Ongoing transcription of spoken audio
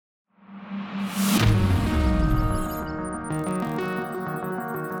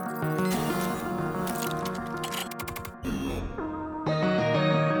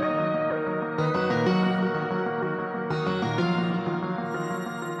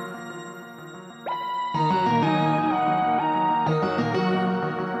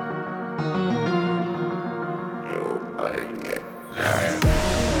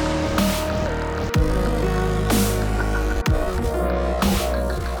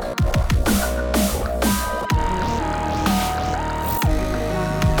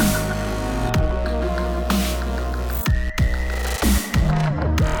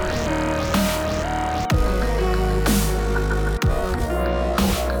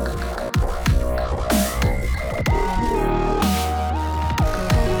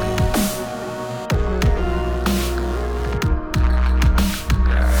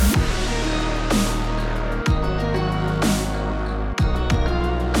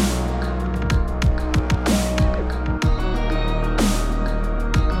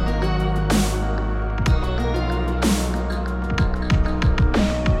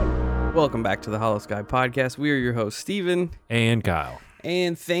Welcome back to the Hollow Sky Podcast. We are your hosts, Steven and Kyle.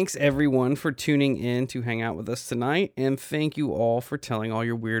 And thanks everyone for tuning in to hang out with us tonight. And thank you all for telling all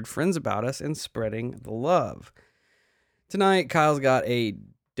your weird friends about us and spreading the love. Tonight, Kyle's got a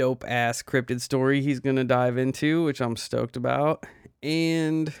dope ass cryptid story he's going to dive into, which I'm stoked about.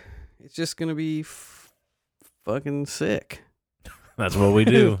 And it's just going to be fucking sick. That's what we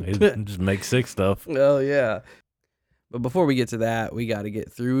do. Just make sick stuff. Well, yeah. But before we get to that, we got to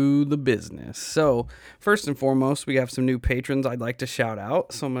get through the business. So first and foremost, we have some new patrons I'd like to shout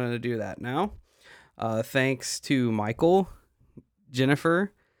out. So I'm going to do that now. Thanks to Michael,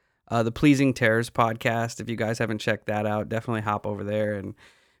 Jennifer, the Pleasing Terrors podcast. If you guys haven't checked that out, definitely hop over there. And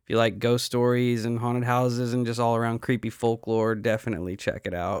if you like ghost stories and haunted houses and just all around creepy folklore, definitely check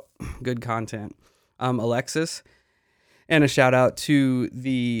it out. Good content. Alexis. And a shout out to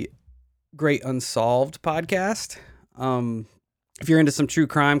the Great Unsolved podcast. If you're into some true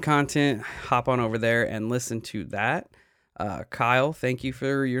crime content, hop on over there and listen to that. Kyle, thank you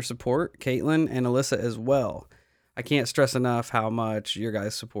for your support. Caitlin and Alyssa as well. I can't stress enough how much your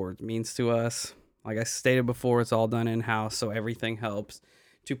guys' support means to us. Like I stated before, it's all done in-house, so everything helps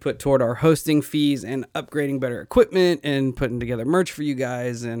to put toward our hosting fees and upgrading better equipment and putting together merch for you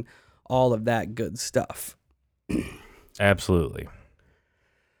guys and all of that good stuff. Absolutely.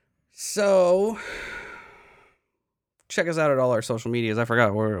 So check us out at all our social medias. I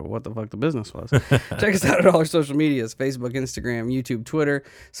forgot what the fuck the business was. Check us out at all our social medias, Facebook, Instagram, YouTube, Twitter.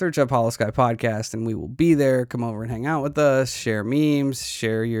 Search up Hollow Sky Podcast and we will be there. Come over and hang out with us. Share memes.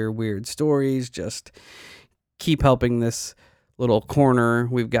 Share your weird stories. Just keep helping this little corner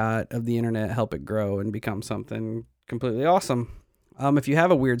we've got of the internet, help it grow and become something completely awesome. If you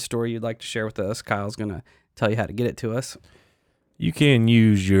have a weird story you'd like to share with us, Kyle's going to tell you how to get it to us. You can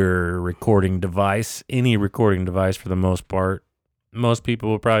use your recording device, any recording device for the most part. Most people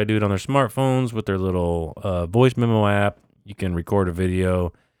will probably do it on their smartphones with their little voice memo app. You can record a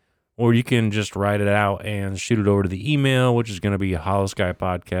video, or you can just write it out and shoot it over to the email, which is going to be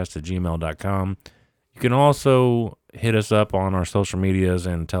hollowskypodcast@gmail.com. You can also hit us up on our social medias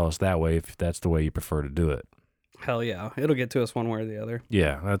and tell us that way if that's the way you prefer to do it. Hell yeah. It'll get to us one way or the other.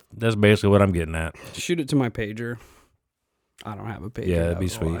 Yeah, that's basically what I'm getting at. Shoot it to my pager. I don't have a pager. Yeah, that'd be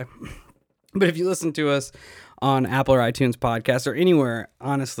sweet. But if you listen to us on Apple or iTunes podcast or anywhere,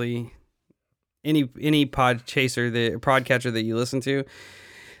 honestly, any podcatcher that you listen to,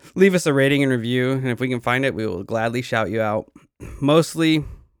 leave us a rating and review. And if we can find it, we will gladly shout you out. Mostly,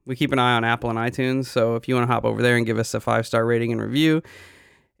 we keep an eye on Apple and iTunes. So if you want to hop over there and give us a 5-star rating and review,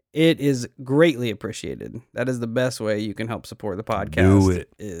 it is greatly appreciated. That is the best way you can help support the podcast. Do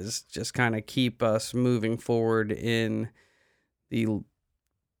it. Is just kind of keep us moving forward in the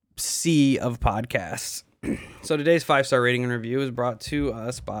sea of podcasts. So today's 5-star rating and review is brought to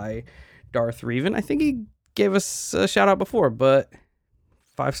us by Darth Reven. I think he gave us a shout out before, but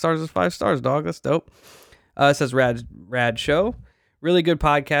 5 stars is 5 stars, dog. That's dope. It says rad show. Really good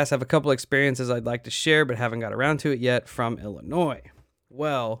podcast. I have a couple experiences I'd like to share, but haven't got around to it yet from Illinois.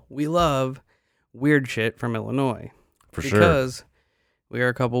 Well, we love weird shit from Illinois. For sure. Because we are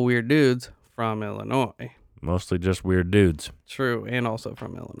a couple weird dudes from Illinois. Mostly just weird dudes. True, and also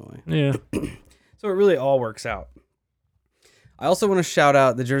from Illinois. Yeah. So it really all works out. I also want to shout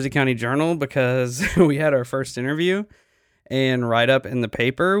out the Jersey County Journal because we had our first interview and write-up in the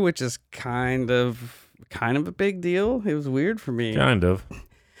paper, which is kind of a big deal. It was weird for me. Kind of.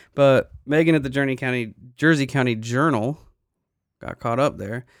 But Megan at the Jersey County Journal got caught up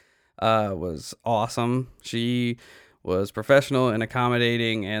there. Was awesome. She was professional and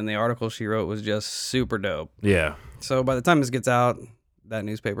accommodating, and the article she wrote was just super dope. Yeah. So by the time this gets out, that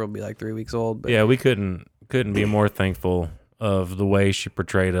newspaper will be like 3 weeks old. But yeah, we couldn't be more thankful of the way she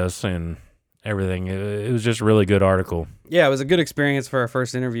portrayed us and everything. It was just a really good article. Yeah, it was a good experience for our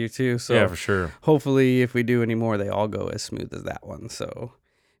first interview too. So yeah, for sure. Hopefully, if we do any more, they all go as smooth as that one. So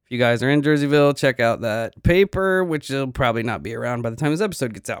if you guys are in Jerseyville, check out that paper, which will probably not be around by the time this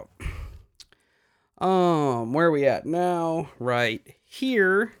episode gets out. Where are we at now? Right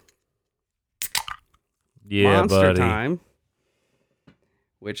here. Yeah, Monster buddy. time,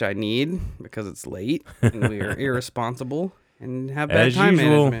 which I need because it's late and we are irresponsible and have bad time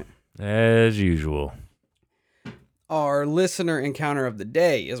management. As usual. Our listener encounter of the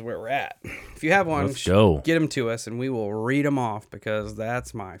day is where we're at. If you have one, Let's go. Get them to us and we will read them off because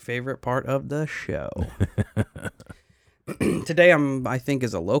that's my favorite part of the show. Today, I think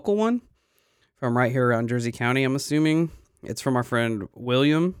is a local one from right here around Jersey County, I'm assuming. It's from our friend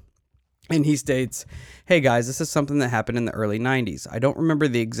William. And he states, "Hey guys, this is something that happened in the early 90s. I don't remember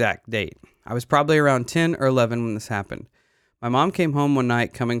the exact date. I was probably around 10 or 11 when this happened. My mom came home one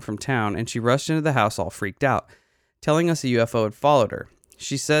night coming from town, and she rushed into the house all freaked out, telling us a UFO had followed her.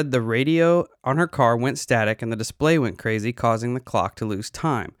 She said the radio on her car went static and the display went crazy, causing the clock to lose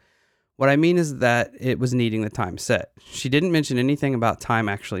time. What I mean is that it was needing the time set. She didn't mention anything about time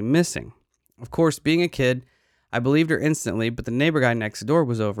actually missing. Of course, being a kid, I believed her instantly, but the neighbor guy next door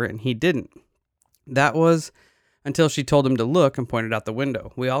was over it and he didn't. That was until she told him to look and pointed out the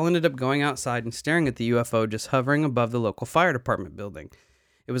window. We all ended up going outside and staring at the UFO just hovering above the local fire department building.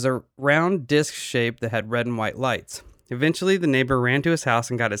 It was a round disc shape that had red and white lights. Eventually, the neighbor ran to his house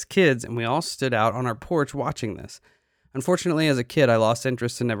and got his kids, and we all stood out on our porch watching this. Unfortunately, as a kid, I lost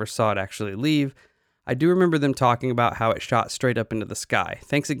interest and never saw it actually leave. I do remember them talking about how it shot straight up into the sky.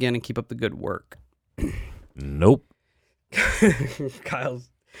 Thanks again and keep up the good work. Nope. Kyle's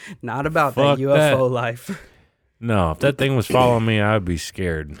not about Fuck that UFO that. life. No, if that thing was following me, I would be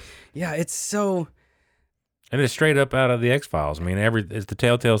scared. Yeah, it's so... And it's straight up out of the X-Files. I mean, it's the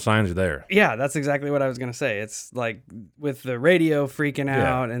telltale signs are there. Yeah, that's exactly what I was going to say. It's like with the radio freaking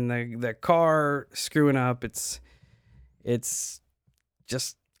out and the car screwing up, it's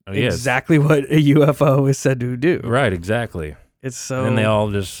just exactly what a UFO is said to do. Right, exactly. It's so... And then they all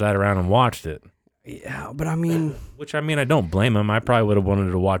just sat around and watched it. Yeah, but I mean... Which, I mean, I don't blame them. I probably would have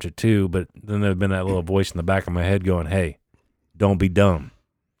wanted to watch it too, but then there'd been that little voice in the back of my head going, hey, don't be dumb.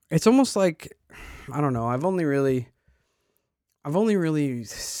 It's almost like, I don't know, I've only really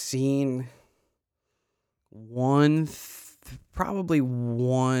seen probably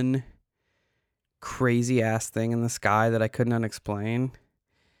one crazy ass thing in the sky that I could not explain.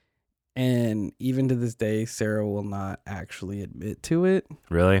 And even to this day, Sarah will not actually admit to it.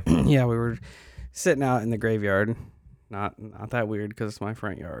 Really? Yeah, we were sitting out in the graveyard. Not that weird because it's my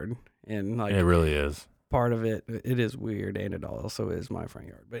front yard. And like It really is. part of it is weird, and it also is my front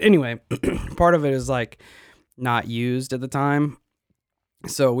yard. But anyway, part of it is like not used at the time.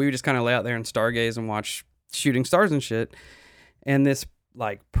 So we would just kind of lay out there and stargaze and watch shooting stars and shit. And this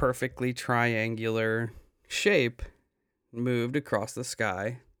like perfectly triangular shape moved across the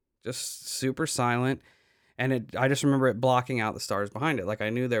sky, just super silent. And I just remember it blocking out the stars behind it. Like I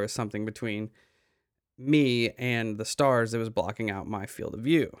knew there was something between me and the stars that was blocking out my field of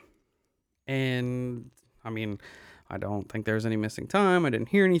view. And I mean, I don't think there was any missing time. I didn't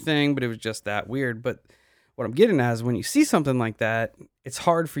hear anything, but it was just that weird. But what I'm getting at is when you see something like that, it's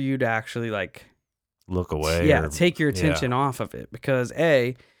hard for you to actually like Look away. take your attention off of it because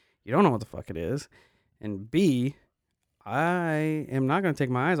A, you don't know what the fuck it is, and B, I am not going to take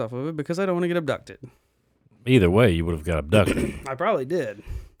my eyes off of it because I don't want to get abducted. Either way, you would have got abducted. I probably did.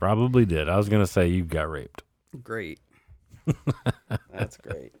 Probably did. I was going to say you got raped. Great. That's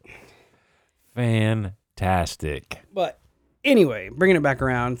great. Fantastic. But anyway, bringing it back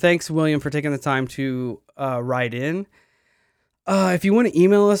around. Thanks, William, for taking the time to write in. If you want to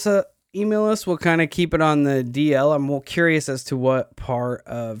email us, we'll kind of keep it on the DL. I'm more curious as to what part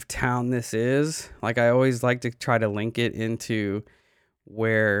of town this is. Like I always like to try to link it into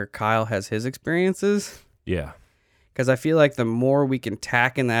where Kyle has his experiences. Yeah. Because I feel like the more we can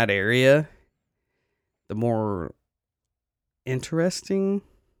tack in that area, the more interesting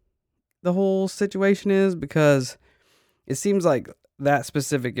the whole situation is, because it seems like that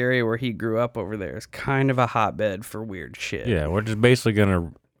specific area where he grew up over there is kind of a hotbed for weird shit. Yeah, we're just basically going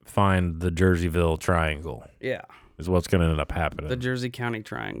to find the Jerseyville Triangle. Yeah. Is what's going to end up happening. The Jersey County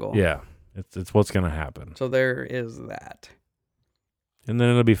Triangle. Yeah. It's what's going to happen. So there is that. And then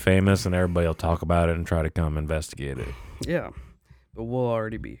it'll be famous and everybody will talk about it and try to come investigate it. Yeah. But we'll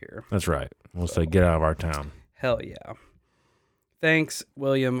already be here. That's right. We'll say, get out of our town. Hell yeah. Thanks,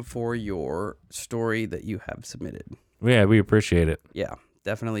 William, for your story that you have submitted. Yeah, we appreciate it. Yeah,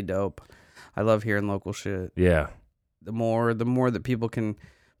 definitely dope. I love hearing local shit. Yeah. The more that people can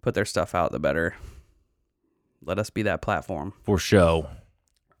put their stuff out, the better. Let us be that platform. For show.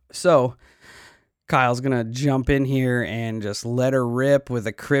 So, Kyle's going to jump in here and just let her rip with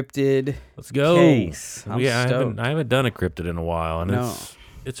a cryptid Let's go. case. I'm I stoked. haven't done a cryptid in a while, and No.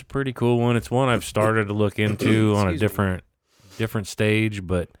 it's a pretty cool one. It's one I've started to look into on a different stage,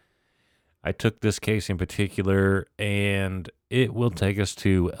 but I took this case in particular, and it will take us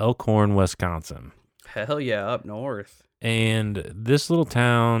to Elkhorn, Wisconsin. Hell yeah, up north. And this little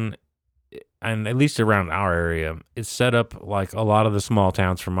town, and at least around our area, it's set up like a lot of the small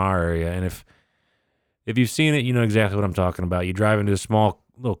towns from our area. And if you've seen it, you know exactly what I'm talking about. You drive into a small,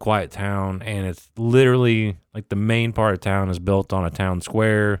 little quiet town, and it's literally like the main part of town is built on a town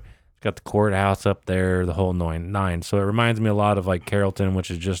square. It's got the courthouse up there, the whole nine. So it reminds me a lot of like Carrollton,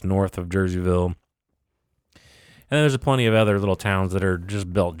 which is just north of Jerseyville. And there's plenty of other little towns that are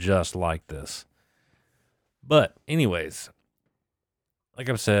just built just like this. But anyways, like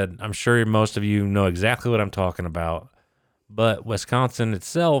I've said, I'm sure most of you know exactly what I'm talking about. But Wisconsin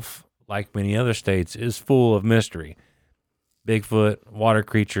itself, like many other states, is full of mystery. Bigfoot, water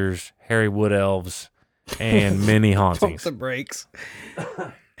creatures, hairy wood elves, and many Pump hauntings. the brakes.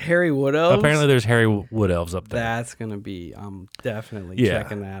 Harry Wood Elves? Apparently, there's hairy wood elves up there. That's going to be, I'm definitely Yeah,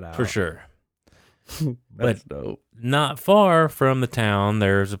 checking that out. for sure. That's dope. Not far from the town,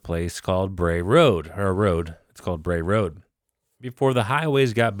 there's a place called Bray Road, or a road. It's called Bray Road. Before the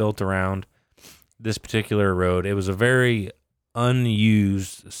highways got built around this particular road, it was a very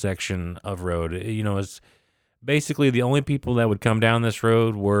unused section of road. It's basically the only people that would come down this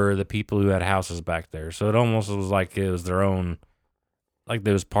road were the people who had houses back there. So it almost was like it was their own, like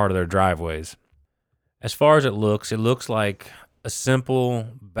it was part of their driveways. As far as it looks like a simple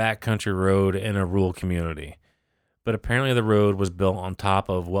backcountry road in a rural community. But apparently the road was built on top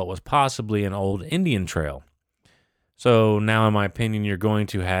of what was possibly an old Indian trail. So now, in my opinion, you're going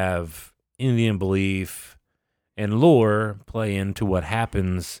to have Indian belief and lore play into what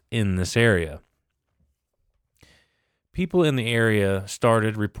happens in this area. People in the area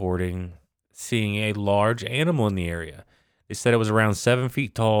started reporting seeing a large animal in the area. They said it was around 7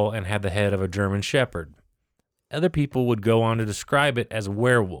 feet tall and had the head of a German Shepherd. Other people would go on to describe it as a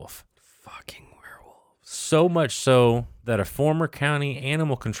werewolf. Fucking werewolves. So much so that a former county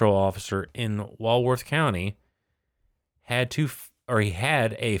animal control officer in Walworth County had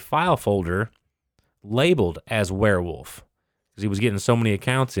a file folder labeled as werewolf because he was getting so many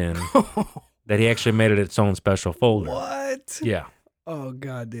accounts in that he actually made it its own special folder. What? Yeah. Oh,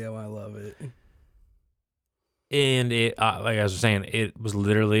 goddamn, I love it. And it, like I was saying, it was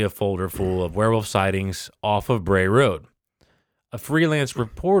literally a folder full of werewolf sightings off of Bray Road. A freelance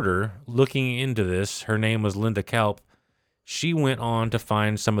reporter looking into this, her name was Linda Kelp, she went on to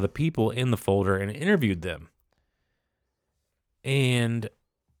find some of the people in the folder and interviewed them. And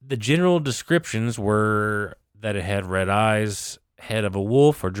the general descriptions were that it had red eyes, head of a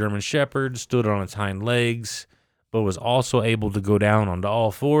wolf or German Shepherd, stood on its hind legs, but was also able to go down onto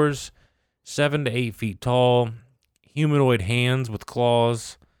all fours, 7 to 8 feet tall, humanoid hands with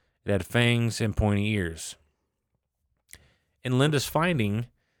claws. It had fangs and pointy ears. In Linda's finding,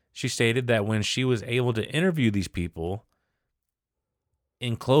 she stated that when she was able to interview these people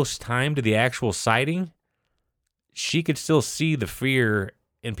in close time to the actual sighting, she could still see the fear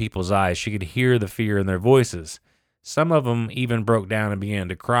in people's eyes. She could hear the fear in their voices. Some of them even broke down and began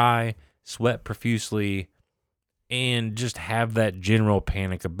to cry, sweat profusely, and just have that general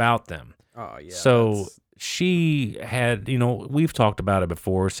panic about them. Oh, yeah. So she had, we've talked about it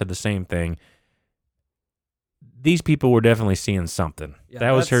before, said the same thing. These people were definitely seeing something. Yeah,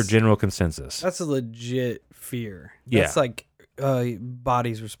 that was her general consensus. That's a legit fear. Yeah. That's like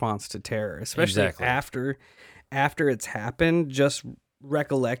body's response to terror, especially after it's happened. Just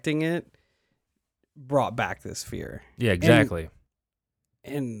recollecting it brought back this fear. Yeah, exactly.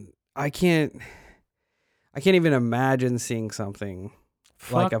 And I can't even imagine seeing something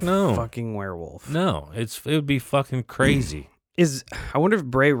like a fucking werewolf. No, it would be fucking crazy. I wonder if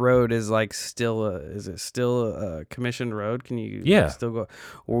Bray Road is like still a commissioned road? Can you still go,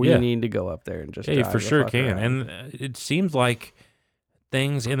 or we need to go up there and just you drive for sure can. around? And it seems like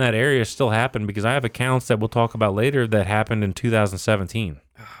things in that area still happen because I have accounts that we'll talk about later that happened in 2017.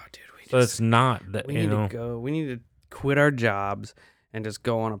 Oh, dude, it's not that we need to go. We need to quit our jobs and just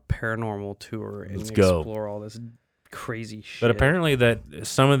go on a paranormal tour and explore all this crazy shit. But apparently that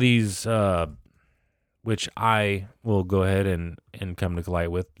some of these, which I will go ahead and come to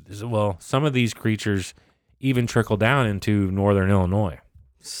light with, some of these creatures even trickle down into northern Illinois.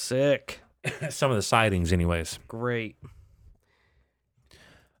 Sick. Some of the sightings, anyways. Great.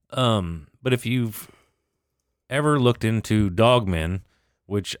 But if you've ever looked into dogmen,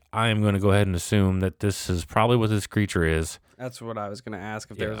 which I am going to go ahead and assume that this is probably what this creature is. That's what I was going to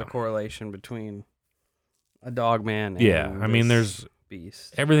ask, if there was a correlation between a dogman and there's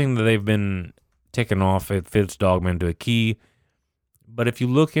beast. Everything that they've been taken off, it fits dogmen to a key. But if you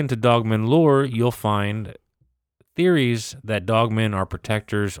look into dogmen lore, you'll find theories that dogmen are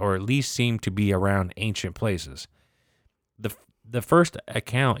protectors or at least seem to be around ancient places. The first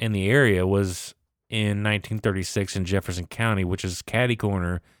account in the area was in 1936 in Jefferson County, which is catty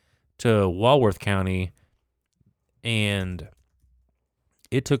corner to Walworth County, and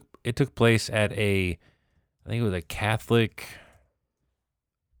it took place at I think it was a Catholic,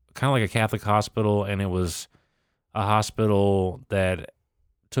 kind of like a Catholic hospital, and it was a hospital that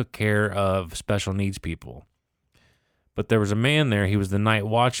took care of special needs people. But there was a man there, he was the night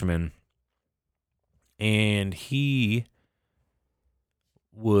watchman, and he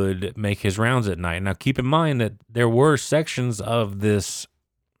would make his rounds at night. Now, keep in mind that there were sections of this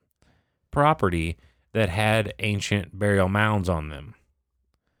property that had ancient burial mounds on them.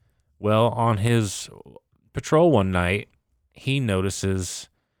 Well, on his patrol one night, he notices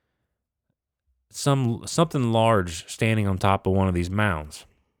something large standing on top of one of these mounds.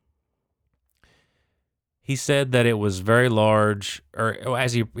 He said that it was very large, or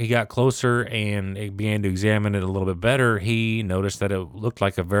as he got closer and he began to examine it a little bit better, he noticed that it looked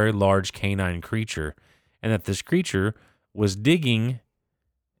like a very large canine creature, and that this creature was digging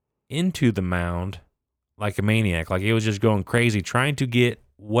into the mound like a maniac. Like it was just going crazy, trying to get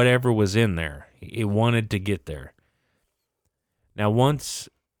whatever was in there. It wanted to get there. Now, once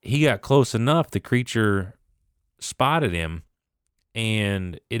he got close enough, the creature spotted him,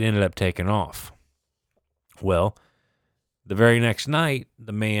 and it ended up taking off. Well, the very next night,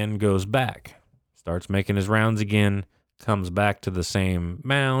 the man goes back, starts making his rounds again, comes back to the same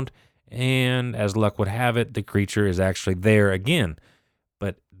mound, and as luck would have it, the creature is actually there again.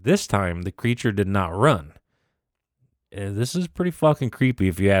 But this time, the creature did not run. This is pretty fucking creepy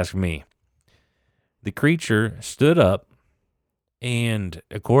if you ask me. The creature stood up and,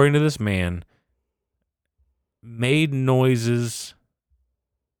 according to this man, made noises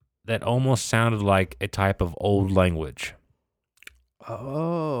that almost sounded like a type of old language.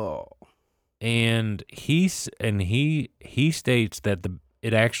 Oh. And he states that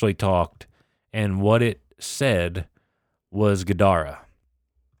it actually talked, and what it said was Gadara.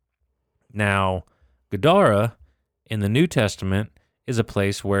 Now, Gadara in the New Testament is a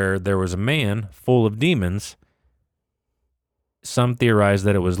place where there was a man full of demons. Some theorize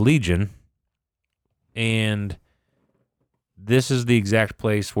that it was Legion, and this is the exact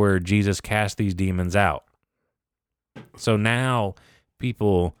place where Jesus cast these demons out. So now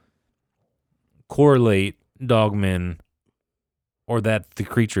people correlate dogmen, or that the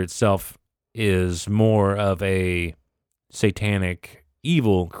creature itself is more of a satanic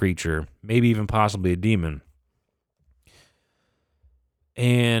evil creature, maybe even possibly a demon.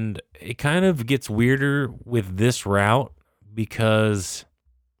 And it kind of gets weirder with this route because,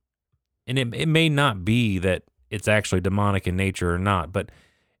 and it may not be that it's actually demonic in nature or not, but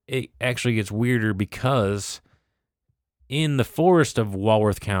it actually gets weirder because in the forest of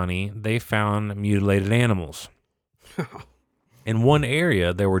Walworth County, they found mutilated animals. In one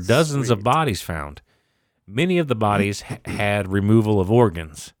area, there were dozens of bodies found. Many of the bodies had removal of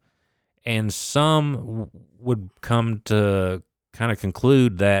organs, and some would come to kind of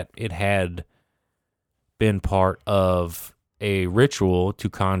conclude that it had been part of a ritual to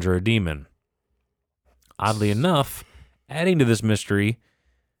conjure a demon. Oddly enough, adding to this mystery,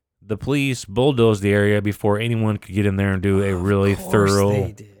 the police bulldozed the area before anyone could get in there and do a really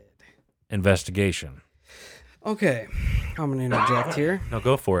thorough investigation. Okay, I'm going to interject here. No,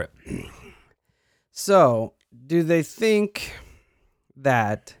 go for it. So, do they think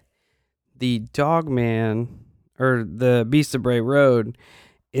that the Dogman or the Beast of Bray Road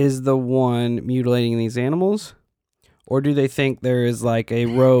is the one mutilating these animals? Or do they think there is like a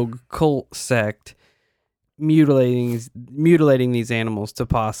rogue cult sect mutilating these animals to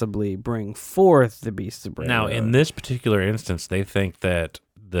possibly bring forth the Beast of Bray Now, Road? in this particular instance, they think that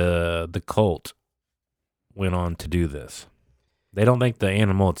the cult went on to do this. They don't think the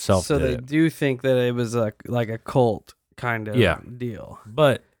animal itself so did they it. do think that it was like a cult kind of deal.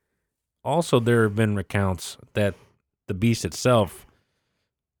 But also there have been recounts that the beast itself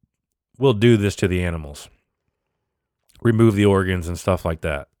will do this to the animals. Remove the organs and stuff like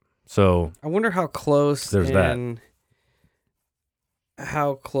that. So I wonder how close there's that.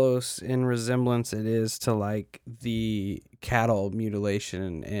 How close in resemblance it is to like the cattle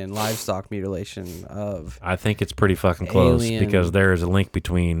mutilation and livestock mutilation of. I think it's pretty fucking close alien. because there is a link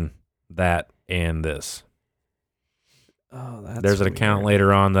between that and this. Oh, that's There's an account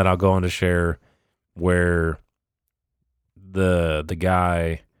later on that I'll go on to share where the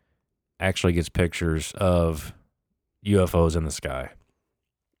guy actually gets pictures of UFOs in the sky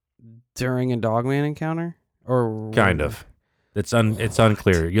during a Dogman encounter, or kind of. It's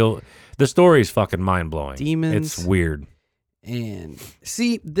unclear. The story is fucking mind blowing. Demons. It's weird. And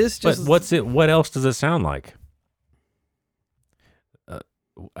see, this just. But what else does it sound like?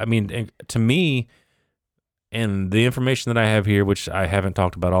 I mean, to me, and the information that I have here, which I haven't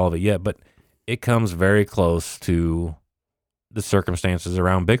talked about all of it yet, but it comes very close to the circumstances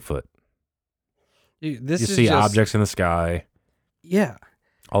around Bigfoot. Dude, you see objects in the sky. Yeah.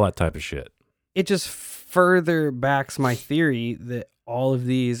 All that type of shit. It just further backs my theory that all of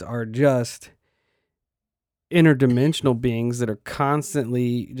these are just interdimensional beings that are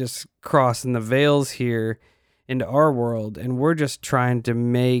constantly just crossing the veils here into our world, and we're just trying to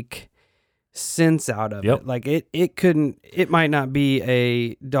make sense out of Yep. it. Like it might not be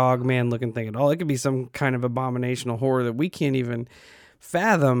a dog man looking thing at all. It could be some kind of abominational horror that we can't even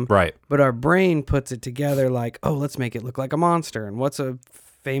fathom. Right. But our brain puts it together like, oh, let's make it look like a monster. And what's a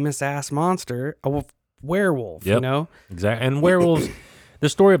famous ass monster? A werewolf, you Yep. know? Exactly. And werewolves, the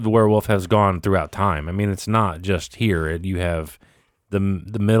story of the werewolf has gone throughout time. I mean, it's not just here. You have the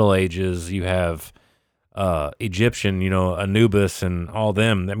Middle Ages, you have Egyptian, Anubis and all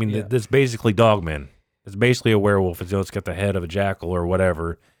them. I mean, Yeah. it's basically dogmen. It's basically a werewolf. It's got the head of a jackal or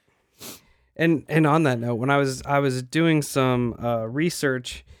whatever. And on that note, when I was doing some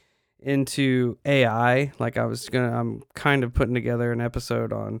research into AI, like I'm kind of putting together an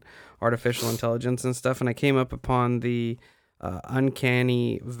episode on artificial intelligence and stuff, and I came up upon the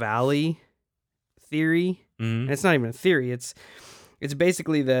uncanny valley theory. Mm-hmm. And it's not even a theory. It's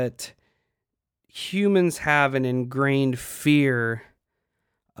basically that humans have an ingrained fear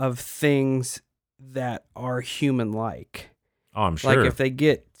of things that are human-like. Oh, I'm sure. Like if they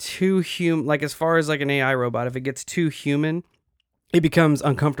get too human, like as far as like an AI robot, if it gets too human, it becomes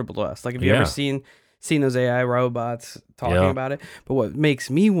uncomfortable to us. Like have you ever seen those AI robots talking about it? But what makes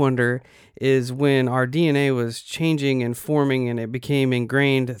me wonder is when our DNA was changing and forming and it became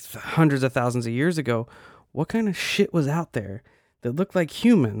ingrained hundreds of thousands of years ago, what kind of shit was out there that looked like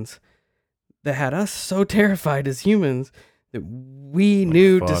humans that had us so terrified as humans that we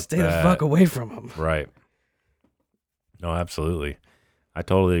knew to stay the fuck away from them? Right. No, absolutely. I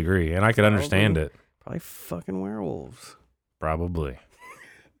totally agree. And I could understand it. Probably fucking werewolves. Probably.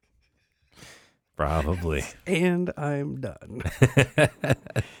 And I'm done.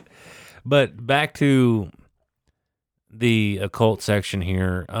 But back to the occult section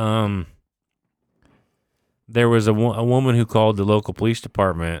here. There was a woman who called the local police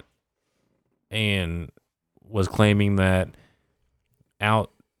department and was claiming that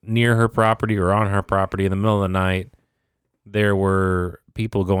out near her property or on her property in the middle of the night, there were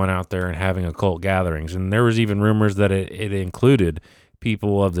people going out there and having occult gatherings. And there was even rumors that it included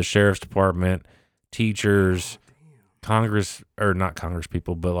people of the sheriff's department, teachers, not Congress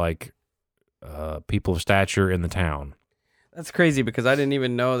people, but like people of stature in the town. That's crazy because I didn't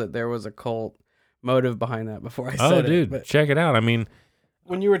even know that there was a cult motive behind that before I said Oh, it. dude, But check it out. I mean,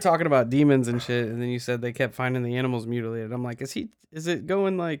 when you were talking about demons and shit, and then you said they kept finding the animals mutilated, I'm like, is it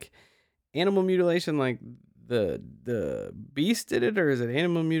going like animal mutilation like the beast did it, or is it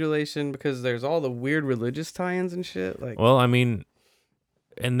animal mutilation because there's all the weird religious tie-ins and shit? Like, well, I mean,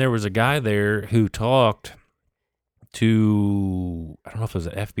 and there was a guy there who talked to, I don't know if it was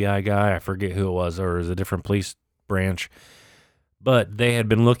an FBI guy, I forget who it was, or it was a different police branch, but they had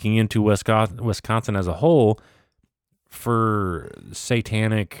been looking into Wisconsin as a whole for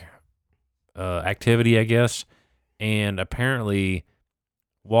satanic activity, I guess, and apparently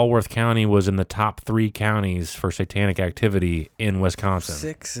Walworth County was in the top 3 counties for satanic activity in Wisconsin.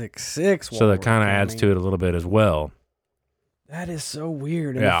 666. So that kind of adds to it a little bit as well. That is so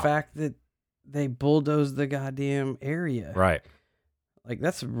weird. And the fact that they bulldozed the goddamn area. Right. Like,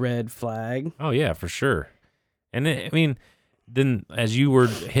 that's a red flag. Oh, yeah, for sure. And I mean, then as you were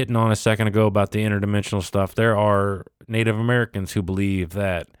hitting on a second ago about the interdimensional stuff, there are Native Americans who believe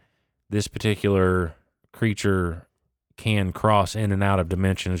that this particular creature can cross in and out of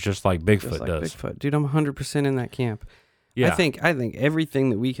dimensions just like Bigfoot does. Bigfoot. Dude, I'm 100% in that camp. Yeah. I think everything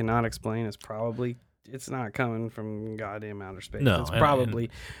that we cannot explain is probably, it's not coming from goddamn outer space. No, it's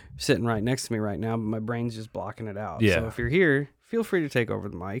probably sitting right next to me right now, but my brain's just blocking it out. Yeah. So if you're here, feel free to take over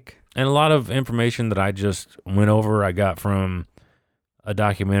the mic. And a lot of information that I just went over, I got from a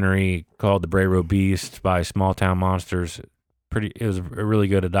documentary called The Bray-Road Beast by Small Town Monsters. It was a really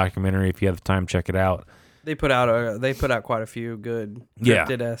good documentary. If you have the time, check it out. They put out quite a few good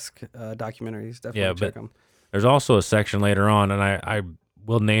cryptid-esque documentaries. Definitely check them. There's also a section later on, and I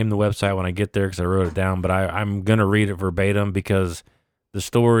will name the website when I get there because I wrote it down, but I'm going to read it verbatim because the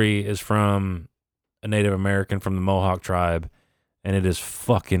story is from a Native American from the Mohawk tribe, and it is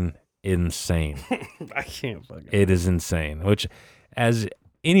fucking insane. I can't fucking. It is insane, which as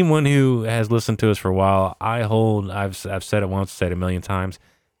anyone who has listened to us for a while, I've said it once, said it a million times,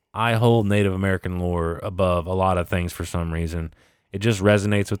 I hold Native American lore above a lot of things for some reason. It just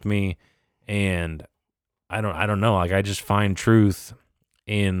resonates with me, and I don't know. Like, I just find truth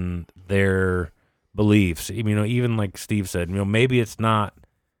in their beliefs. Even like Steve said, maybe it's not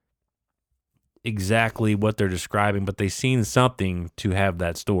exactly what they're describing, but they've seen something to have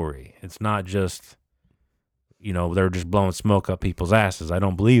that story. It's not just, they're just blowing smoke up people's asses. I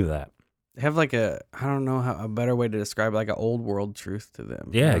don't believe that. They have like I don't know how a better way to describe like an old world truth to them.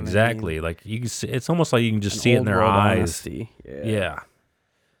 You Yeah, know what I mean? exactly. Like you can see, it's almost like you can just An see it in old their world eyes. honesty. Yeah.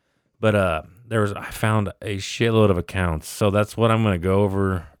 But I found a shitload of accounts. So that's what I'm going to go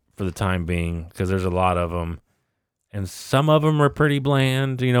over for the time being, because there's a lot of them. And some of them are pretty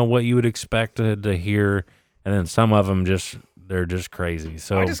bland, what you would expect to hear, and then some of them they're just crazy.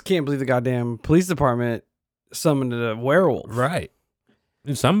 So I just can't believe the goddamn police department summoned a werewolf. right.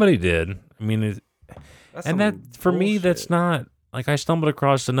 And somebody did. I mean, and that for me, that's not like, I stumbled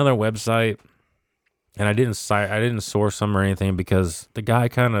across another website, and I didn't source them or anything, because the guy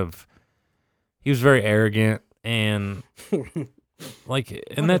he was very arrogant, and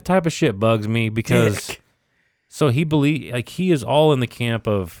that type of shit bugs me, because Dick. so he is all in the camp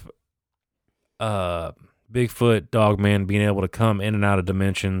of Bigfoot, Dogman being able to come in and out of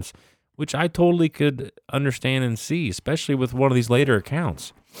dimensions, which I totally could understand and see, especially with one of these later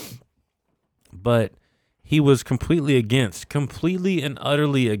accounts. But he was completely and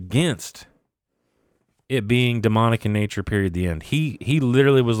utterly against it being demonic in nature, period, the end. He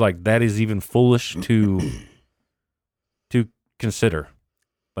literally was like, that is even foolish to consider.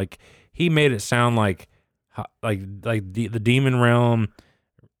 Like, he made it sound like the demon realm,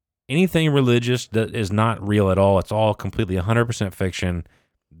 anything religious that is not real at all. It's all completely 100% fiction.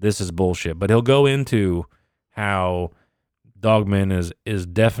 This is bullshit. But he'll go into how Dogman is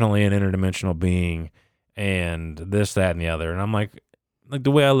definitely an interdimensional being, and this, that, and the other. And I'm like the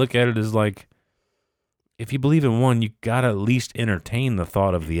way I look at it is like, if you believe in one, you gotta at least entertain the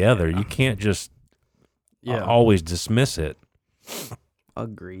thought of the other. You can't just always dismiss it.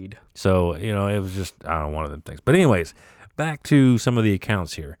 Agreed. So, it was just, I don't know, one of them things. But anyways, back to some of the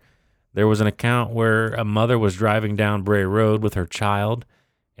accounts here. There was an account where a mother was driving down Bray Road with her child,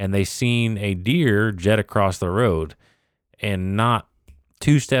 and they seen a deer jet across the road. And not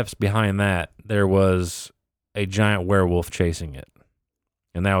 2 steps behind that, there was a giant werewolf chasing it.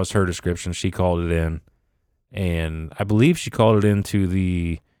 And that was her description. She called it in. And I believe she called it into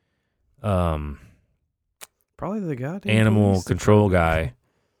the probably the goddamn animal control guy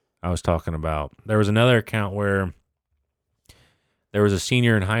I was talking about. There was another account where there was a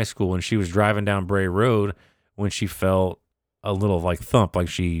senior in high school, and she was driving down Bray Road when she felt a little like thump. Like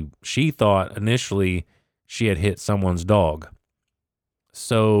she thought initially she had hit someone's dog.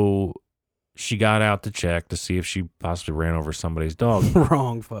 So she got out to check to see if she possibly ran over somebody's dog.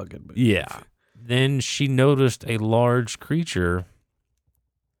 Wrong fucking. Yeah. Then she noticed a large creature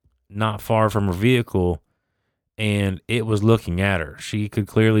not far from her vehicle, and it was looking at her. She could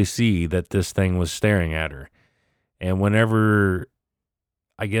clearly see that this thing was staring at her. And whenever,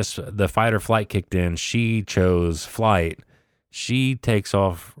 I guess, the fight or flight kicked in, she chose flight. She takes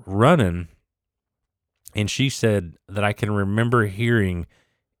off running, and she said that I can remember hearing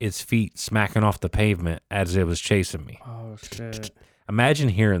its feet smacking off the pavement as it was chasing me. Oh, shit. Imagine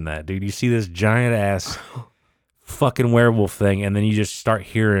hearing that, dude. You see this giant ass fucking werewolf thing, and then you just start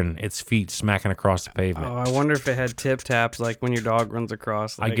hearing its feet smacking across the pavement. Oh, I wonder if it had tip taps like when your dog runs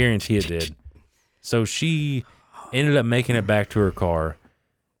across. I guarantee it did. So she ended up making it back to her car,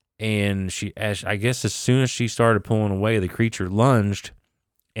 and I guess as soon as she started pulling away, the creature lunged,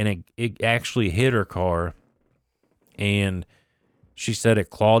 and it actually hit her car, and she said it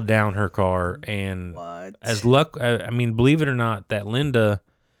clawed down her car. And as luck, I mean, believe it or not, that Linda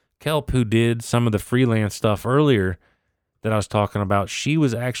Kelp, who did some of the freelance stuff earlier that I was talking about, she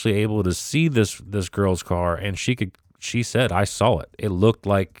was actually able to see this girl's car, and she said, I saw it. It looked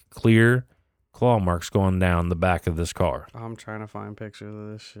like clear claw marks going down the back of this car. I'm trying to find pictures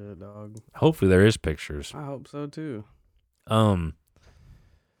of this shit, dog. Hopefully there is pictures. I hope so too.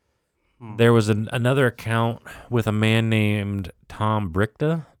 There was another account with a man named Tom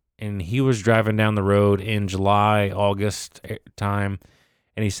Brickta, and he was driving down the road in July, August time,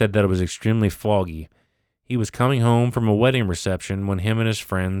 and he said that it was extremely foggy. He was coming home from a wedding reception when him and his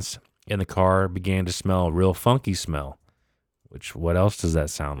friends in the car began to smell a real funky smell. Which, what else does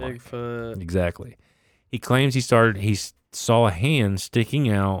that sound like? Bigfoot. Exactly. He claims he saw a hand sticking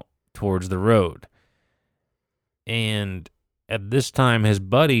out towards the road. And at this time, his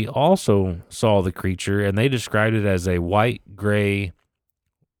buddy also saw the creature, and they described it as a white gray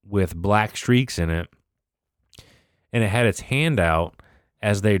with black streaks in it. And it had its hand out.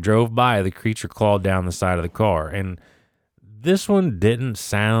 As they drove by, the creature clawed down the side of the car. And this one didn't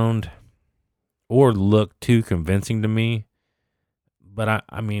sound or look too convincing to me. But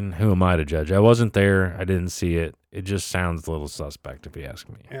I mean, who am I to judge? I wasn't there. I didn't see it. It just sounds a little suspect, if you ask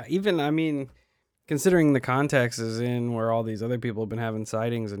me. Yeah, even, I mean, considering the context is in where all these other people have been having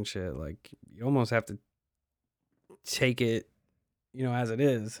sightings and shit, like, you almost have to take it, as it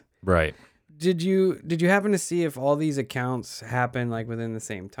is. Right. Did you happen to see if all these accounts happen like within the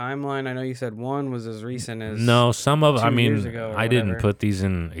same timeline? I know you said one was as recent as No, some of, 2 years ago or I didn't whatever. put these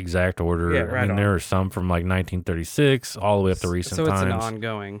in exact order. Yeah, right There on. are some from like 1936 all the way up to recent So it's an times.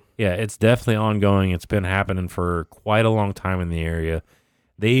 ongoing. Yeah, it's definitely ongoing. It's been happening for quite a long time in the area.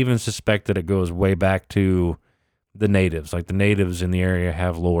 They even suspect that it goes way back to the natives. Like the natives in the area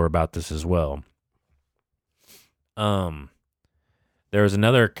have lore about this as well. There was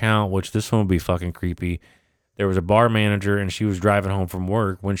another account, which this one would be fucking creepy. There was a bar manager and she was driving home from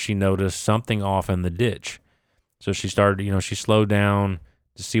work when she noticed something off in the ditch. So she started, she slowed down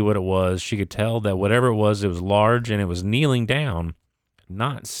to see what it was. She could tell that whatever it was large and it was kneeling down,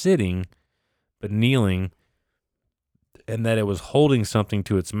 not sitting, but kneeling, and that it was holding something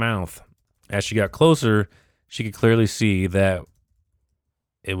to its mouth. As she got closer, she could clearly see that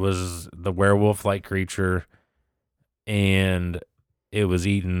it was the werewolf-like creature, and it was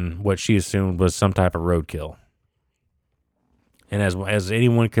eating what she assumed was some type of roadkill. And as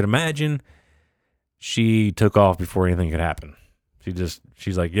anyone could imagine, she took off before anything could happen.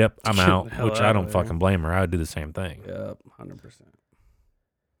 She's like, "Yep, I'm Get out," the hell which out I of don't there. fucking blame her. I would do the same thing. Yep, 100%.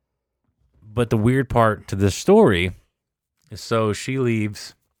 But the weird part to this story is, so she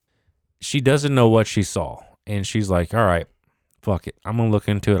leaves. She doesn't know what she saw, and she's like, "All right, fuck it. I'm gonna look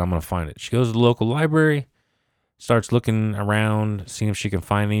into it. I'm gonna find it." She goes to the local library, starts looking around, seeing if she can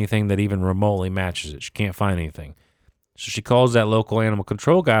find anything that even remotely matches it. She can't find anything. So she calls that local animal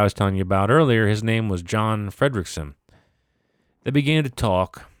control guy I was telling you about earlier. His name was John Fredrickson. They began to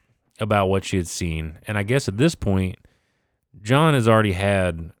talk about what she had seen. And I guess at this point, John has already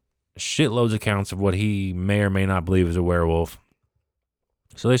had shitloads of accounts of what he may or may not believe is a werewolf.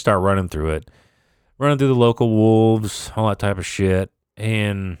 So they start running through the local wolves, all that type of shit.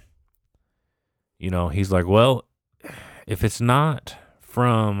 And, he's like, well, if it's not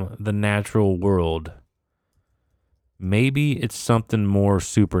from the natural world, maybe it's something more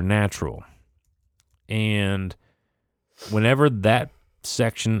supernatural. And whenever that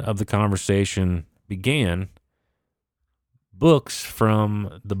section of the conversation began, books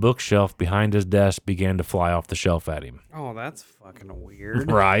from the bookshelf behind his desk began to fly off the shelf at him. Oh, that's fucking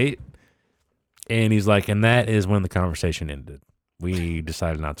weird. Right? And he's like, and that is when the conversation ended. We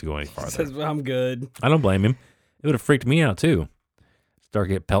decided not to go any He farther. says, I'm good. I don't blame him. It would have freaked me out too. Start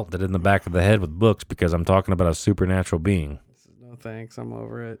get pelted in the back of the head with books because I'm talking about a supernatural being. No thanks, I'm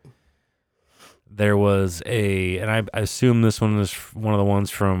over it. There was and I assume this one is one of the ones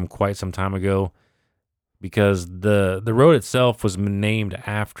from quite some time ago, because the road itself was named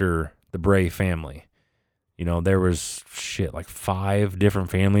after the Bray family. There was like 5 different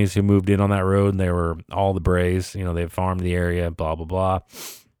families who moved in on that road, and they were all the Brays. They farmed the area, blah, blah, blah.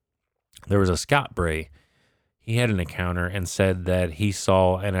 There was a Scott Bray. He had an encounter and said that he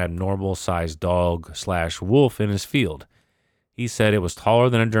saw an abnormal sized dog / wolf in his field. He said it was taller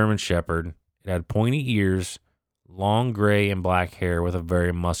than a German Shepherd. It had pointy ears, long gray and black hair with a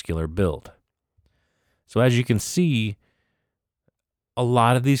very muscular build. So as you can see, a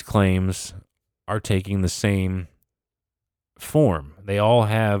lot of these claims are taking the same form. They all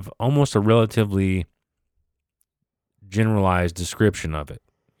have almost a relatively generalized description of it.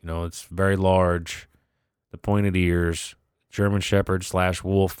 It's very large, the pointed ears, German Shepherd /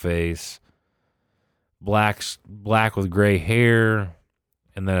 wolf face, black with gray hair,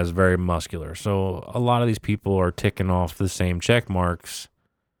 and that is very muscular. So a lot of these people are ticking off the same check marks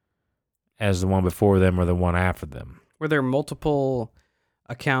as the one before them or the one after them. Were there multiple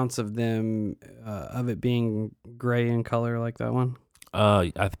accounts of them, of it being gray in color like that one?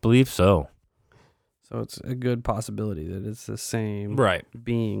 I believe so. So it's a good possibility that it's the same Right.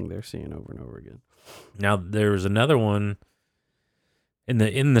 being they're seeing over and over again. Now there was another one in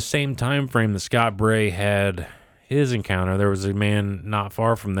the same time frame that Scott Bray had his encounter. There was a man not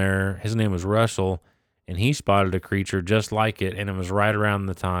far from there. His name was Russell, and he spotted a creature just like it, and it was right around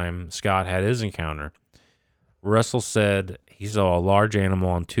the time Scott had his encounter. Russell said he saw a large animal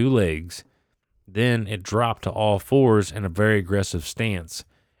on 2 legs. Then it dropped to all 4s in a very aggressive stance,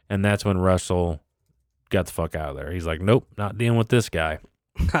 and that's when Russell got the fuck out of there. He's like, nope, not dealing with this guy.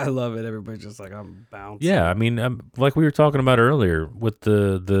 I love it. Everybody's just like, I'm bouncing. Yeah, like we were talking about earlier with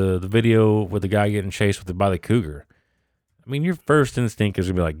the video with the guy getting chased by the cougar. Your first instinct is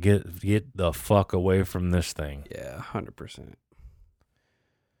to be like, get the fuck away from this thing. Yeah, 100%.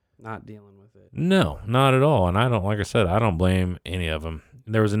 Not dealing with it. No, not at all. And like I said, I don't blame any of them.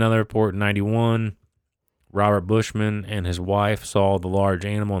 There was another report in 91. Robert Bushman and his wife saw the large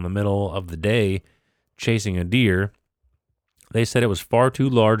animal in the middle of the day chasing a deer. They said it was far too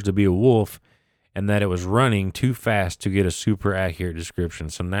large to be a wolf, and that it was running too fast to get a super accurate description.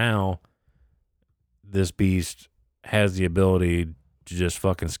 So now this beast has the ability to just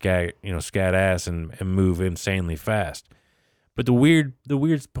fucking scat ass and move insanely fast. But the weird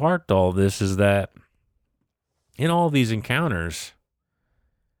part to all this is that in all these encounters,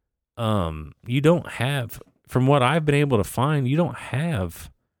 you don't have, from what I've been able to find, you don't have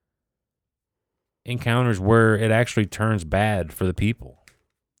encounters where it actually turns bad for the people.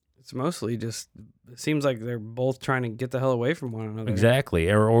 It's mostly just, it seems like they're both trying to get the hell away from one another.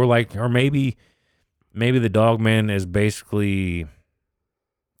 Exactly. Or maybe the dog man is basically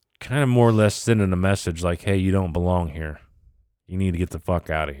kind of more or less sending a message like, hey, you don't belong here. You need to get the fuck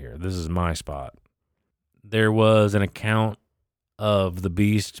out of here. This is my spot. There was an account of the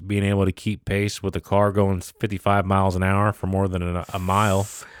beast being able to keep pace with a car going 55 miles an hour for more than a mile.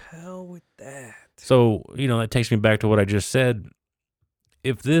 Hell with that. So, that takes me back to what I just said.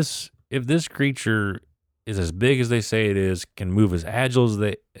 If this creature is as big as they say it is, can move as agile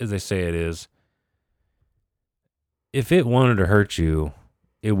as they say it is, if it wanted to hurt you,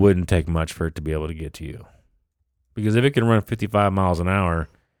 it wouldn't take much for it to be able to get to you. Because if it can run 55 miles an hour,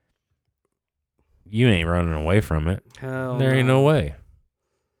 you ain't running away from it. Hell there ain't no way.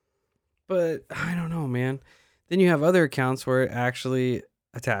 But I don't know, man. Then you have other accounts where it actually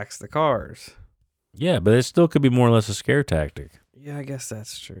attacks the cars. Yeah, but it still could be more or less a scare tactic. Yeah, I guess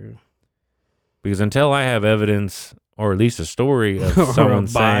that's true. Because until I have evidence, or at least a story of someone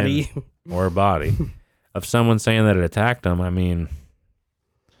saying, or a body, of someone saying that it attacked them, I mean,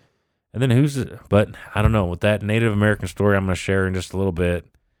 and then but I don't know, with that Native American story I'm going to share in just a little bit,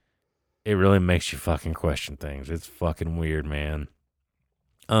 it really makes you fucking question things. It's fucking weird, man.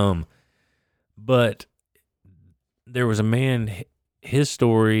 But there was a man, his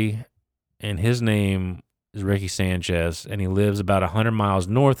story, and his name is Ricky Sanchez, and he lives about 100 miles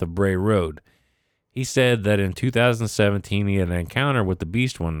north of Bray Road. He said that in 2017, he had an encounter with the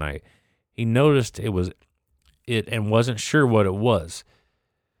beast one night. He noticed it and wasn't sure what it was.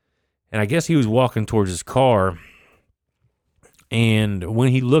 And I guess he was walking towards his car, and when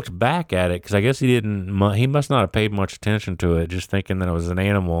he looked back at it, because I guess he must not have paid much attention to it, just thinking that it was an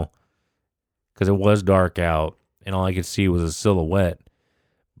animal, because it was dark out, and all I could see was a silhouette.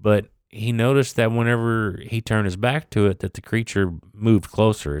 But he noticed that whenever he turned his back to it, that the creature moved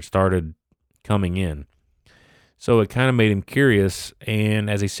closer. It started coming in. So it kind of made him curious, and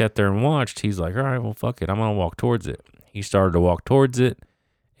as he sat there and watched, he's like, all right, well, fuck it, I'm going to walk towards it. He started to walk towards it,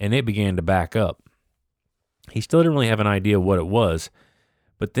 and it began to back up. He still didn't really have an idea what it was,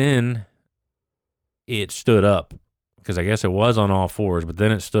 but then it stood up, because I guess it was on all fours, but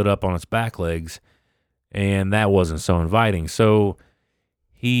then it stood up on its back legs, and that wasn't so inviting. So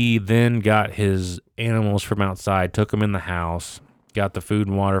he then got his animals from outside, took them in the house, got the food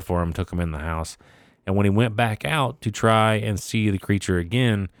and water for them, took them in the house. And when he went back out to try and see the creature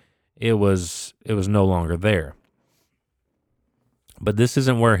again, it was no longer there. But this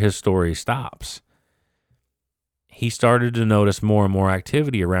isn't where his story stops. He started to notice more and more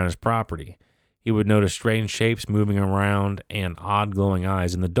activity around his property. He would notice strange shapes moving around and odd glowing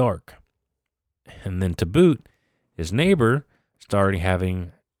eyes in the dark. And then to boot, his neighbor started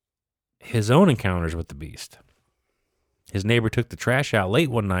having his own encounters with the beast. His neighbor took the trash out late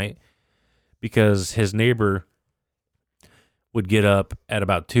one night because his neighbor would get up at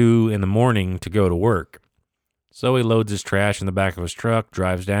about 2 a.m. to go to work. So he loads his trash in the back of his truck,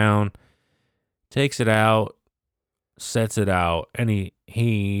 drives down, takes it out, sets it out, and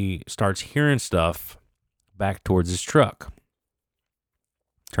he starts hearing stuff back towards his truck.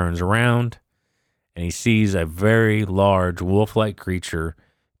 Turns around, and he sees a very large wolf-like creature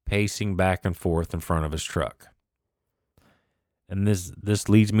pacing back and forth in front of his truck. And this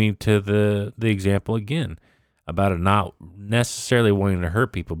leads me to the example again about it not necessarily wanting to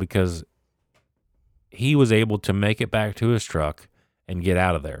hurt people, because he was able to make it back to his truck and get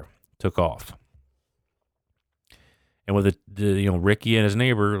out of there, took off. And with Ricky and his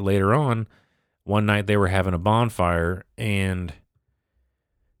neighbor later on, one night they were having a bonfire, and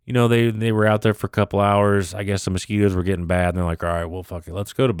they were out there for a couple hours. I guess the mosquitoes were getting bad, and they're like, all right, well, fuck it,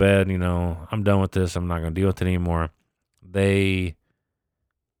 let's go to bed. I'm done with this. I'm not going to deal with it anymore. They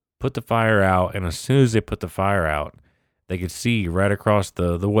put the fire out, and as soon as they put the fire out, they could see right across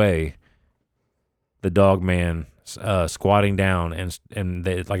the way the dog man squatting down, and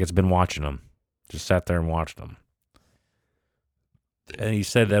they, like it's been watching them, just sat there and watched them. And he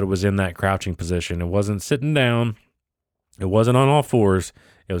said that it was in that crouching position. It wasn't sitting down. It wasn't on all fours.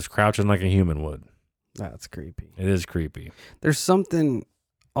 It was crouching like a human would. That's creepy. It is creepy. There's something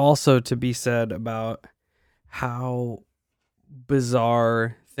also to be said about how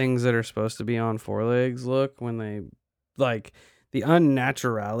bizarre things that are supposed to be on four legs look when they, like, the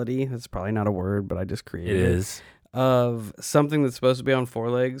unnaturality, that's probably not a word, but I just It created it, is. of something that's supposed to be on four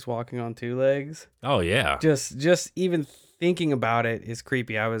legs walking on two legs. Oh, yeah. Just even thinking about it is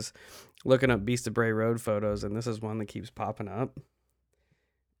creepy. I was looking up Beast of Bray Road photos, and this is one that keeps popping up.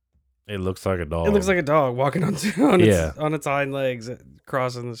 It looks like a dog. It looks like a dog walking on Yeah. on its hind legs,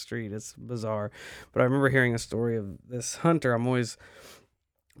 crossing the street. It's bizarre. But I remember hearing a story of this hunter. I'm always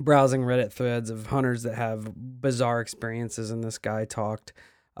browsing Reddit threads of hunters that have bizarre experiences, and this guy talked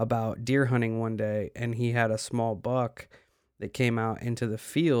about deer hunting one day, and he had a small buck that came out into the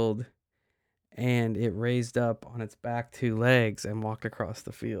field, and it raised up on its back two legs and walked across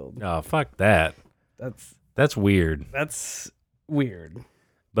the field. Oh, fuck that. That's weird. That's weird.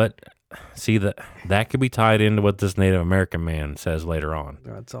 But see, that could be tied into what this Native American man says later on.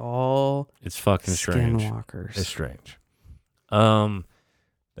 That's all It's fucking strange. skinwalkers. It's strange.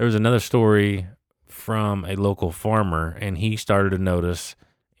 There was another story from a local farmer, and he started to notice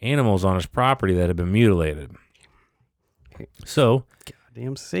animals on his property that had been mutilated. So,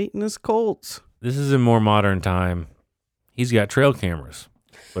 Goddamn Satanist cults. this is in more modern time. He's got trail cameras.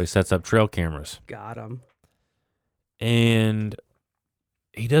 So he sets up trail cameras. Got him. And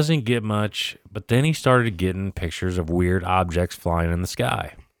he doesn't get much, but then he started getting pictures of weird objects flying in the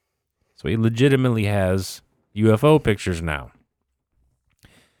sky. So he legitimately has UFO pictures now.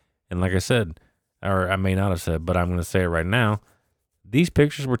 And like I said, or I may not have said, but I'm going to say it right now, these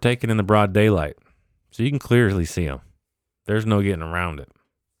pictures were taken in the broad daylight. So you can clearly see them. There's no getting around it.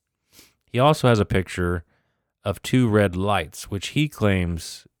 He also has a picture of two red lights, which he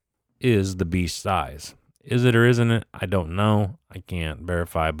claims is the beast's eyes. Is it or isn't it? I don't know. I can't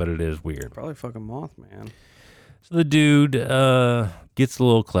verify, but it is weird. Probably fucking Mothman. So the dude gets a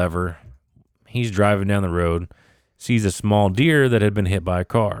little clever. He's driving down the road, sees a small deer that had been hit by a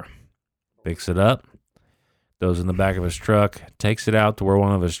car, picks it up, throws it in the back of his truck, takes it out to where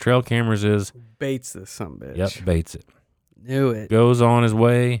one of his trail cameras is. Baits this sumbitch. Yep, baits it. Knew it. Goes on his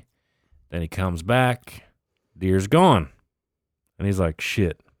way. Then he comes back. Deer's gone. And he's like,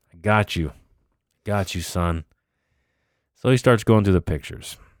 shit, I got you. Got you, son. So he starts going through the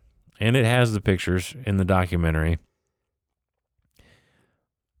pictures. And it has the pictures in the documentary.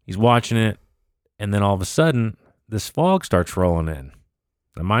 He's watching it. And then all of a sudden, this fog starts rolling in.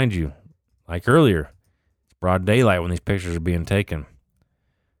 Now, mind you, like earlier, it's broad daylight when these pictures are being taken.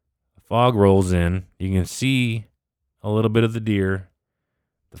 The fog rolls in. You can see a little bit of the deer.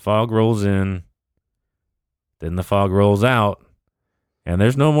 The fog rolls in. Then the fog rolls out. And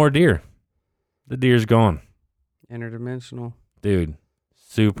there's no more deer. The deer's gone. Interdimensional. Dude,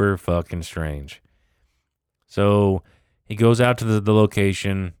 super fucking strange. So he goes out to the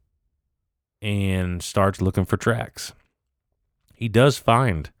location and starts looking for tracks. He does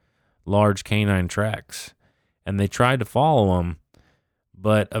find large canine tracks, and they tried to follow them,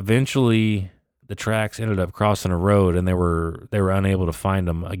 but eventually the tracks ended up crossing a road, and they were unable to find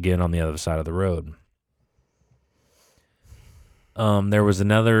them again on the other side of the road. There was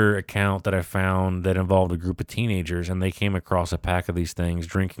another account that I found that involved a group of teenagers, and they came across a pack of these things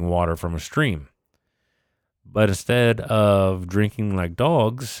drinking water from a stream. But instead of drinking like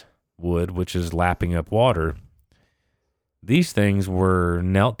dogs would, which is lapping up water, these things were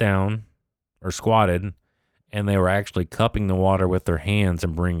knelt down or squatted, and they were actually cupping the water with their hands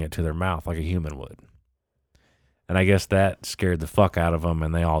and bringing it to their mouth like a human would. And I guess that scared the fuck out of them,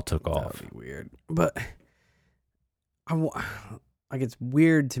 and they all took off. That'd be weird. But like, it's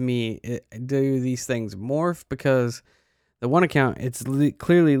weird to me. Do these things morph? Because the one account, it's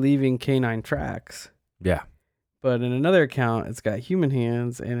clearly leaving canine tracks. Yeah. But in another account, it's got human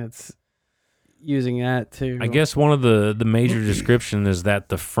hands, and it's using that to... I guess one of the major description is that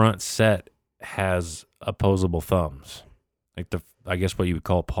the front set has opposable thumbs. Like I guess what you would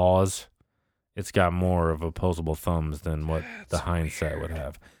call paws. It's got more of opposable thumbs than what the hind set would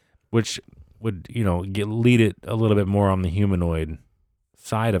have, which would, lead it a little bit more on the humanoid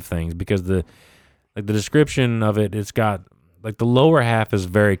side of things, because the description of it, it's got like the lower half is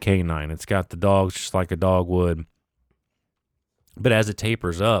very canine. It's got the dogs just like a dog would. But as it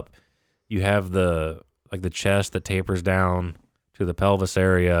tapers up, you have the chest that tapers down to the pelvis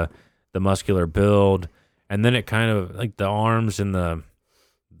area, the muscular build, and then it kind of like the arms and the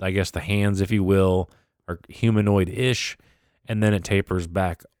hands, if you will, are humanoid-ish, and then it tapers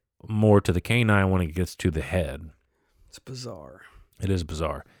back more to the canine when it gets to the head. It's bizarre. It is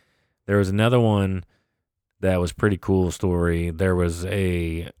bizarre. There was another one that was pretty cool story. There was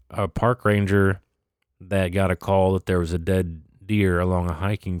a park ranger that got a call that there was a dead deer along a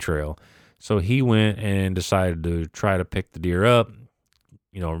hiking trail. So he went and decided to try to pick the deer up,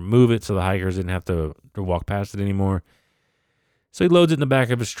 remove it so the hikers didn't have to walk past it anymore. So he loads it in the back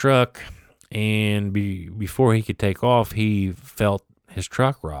of his truck, and before he could take off, he felt his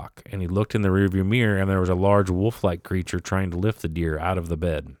truck rock, and he looked in the rearview mirror, and there was a large wolf-like creature trying to lift the deer out of the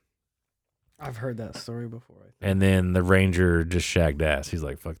bed. I've heard that story before. I think. And then the ranger just shagged ass. He's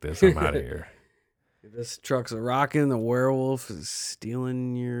like, fuck this, I'm out of here. This truck's a rockin', the werewolf is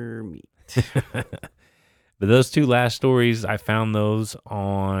stealing your meat. But those two last stories, I found those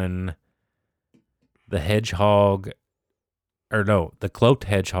on the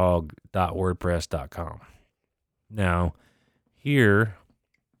cloakedhedgehog.wordpress.com. Now, here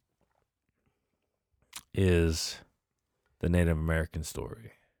is the Native American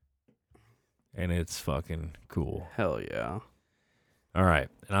story. And it's fucking cool. Hell yeah. All right.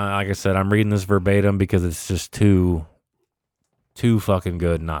 And like I said, I'm reading this verbatim because it's just too fucking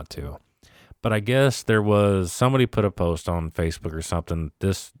good not to. But I guess there was somebody put a post on Facebook or something.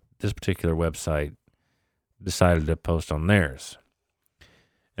 This particular website decided to post on theirs.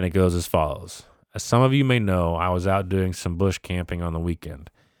 And it goes as follows. As some of you may know, I was out doing some bush camping on the weekend.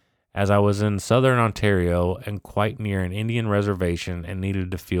 As I was in southern Ontario and quite near an Indian reservation and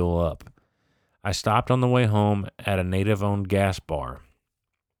needed to fuel up, I stopped on the way home at a native-owned gas bar.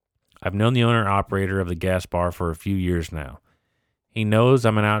 I've known the owner-operator of the gas bar for a few years now. He knows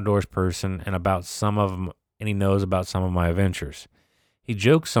I'm an outdoors person and he knows about some of my adventures. He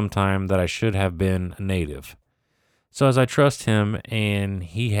jokes sometimes that I should have been a native. So as I trust him and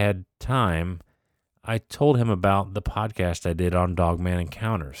he had time, I told him about the podcast I did on Dogman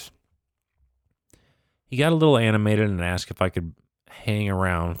Encounters. He got a little animated and asked if I could hang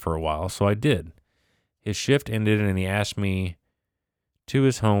around for a while, so I did. His shift ended and he asked me to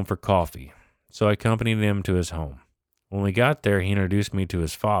his home for coffee, so I accompanied him to his home. When we got there, he introduced me to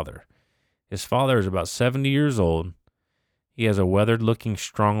his father. His father is about 70 years old. He has a weathered-looking,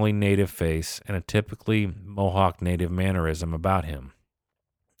 strongly native face and a typically Mohawk native mannerism about him.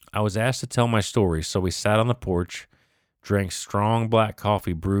 I was asked to tell my story, so we sat on the porch, drank strong black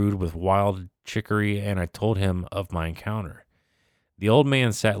coffee brewed with wild chicory, and I told him of my encounter. The old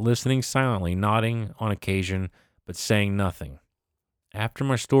man sat listening silently, nodding on occasion, but saying nothing. After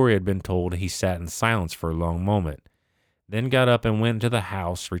my story had been told, he sat in silence for a long moment, then got up and went to the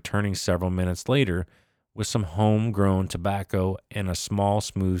house, returning several minutes later with some homegrown tobacco and a small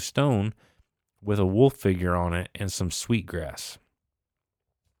smooth stone with a wolf figure on it and some sweetgrass.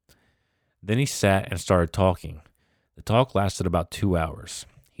 Then he sat and started talking. The talk lasted about 2 hours.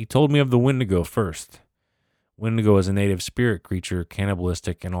 He told me of the Wendigo first. Wendigo is a native spirit creature,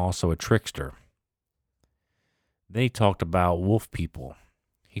 cannibalistic, and also a trickster. Then he talked about wolf people.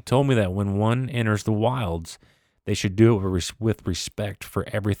 He told me that when one enters the wilds, they should do it with respect for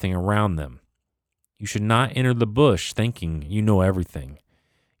everything around them. You should not enter the bush thinking you know everything.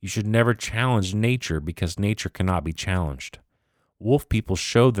 You should never challenge nature because nature cannot be challenged. Wolf people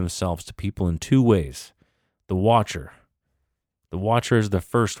show themselves to people in two ways. The watcher. The watcher is the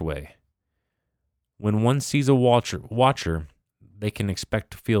first way. When one sees a watcher, they can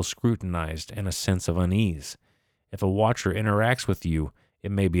expect to feel scrutinized and a sense of unease. If a watcher interacts with you,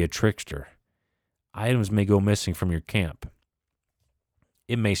 it may be a trickster. Items may go missing from your camp.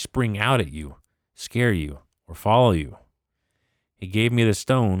 It may spring out at you, scare you, or follow you. He gave me the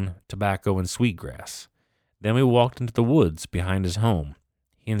stone, tobacco, and sweetgrass. Then we walked into the woods behind his home.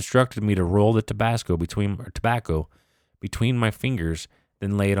 He instructed me to roll the tobacco between my fingers,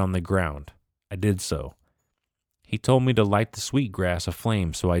 then lay it on the ground. I did so. He told me to light the sweetgrass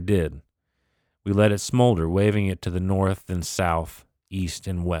aflame, so I did. We let it smolder, waving it to the north, then south, east,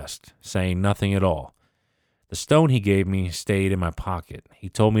 and west, saying nothing at all. The stone he gave me stayed in my pocket. He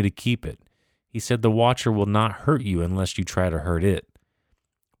told me to keep it. He said the watcher will not hurt you unless you try to hurt it.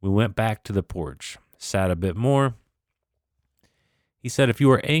 We went back to the porch, sat a bit more. He said if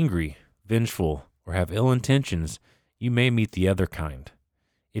you are angry, vengeful, or have ill intentions, you may meet the other kind.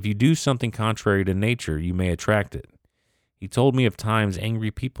 If you do something contrary to nature, you may attract it. He told me of times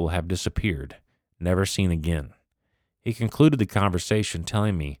angry people have disappeared, never seen again. He concluded the conversation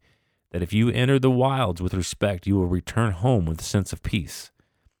telling me that if you enter the wilds with respect, you will return home with a sense of peace.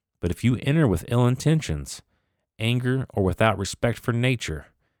 But if you enter with ill intentions, anger, or without respect for nature,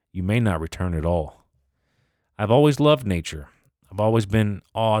 you may not return at all. I've always loved nature. I've always been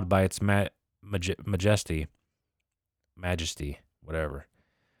awed by its majesty, whatever.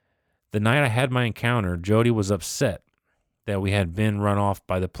 The night I had my encounter, Jody was upset that we had been run off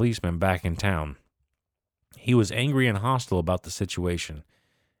by the policeman back in town. He was angry and hostile about the situation.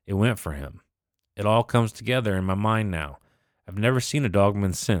 It went for him. It all comes together in my mind now. I've never seen a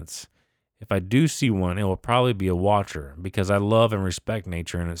dogman since. If I do see one, it will probably be a watcher because I love and respect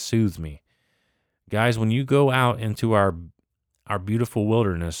nature and it soothes me. Guys, when you go out into our beautiful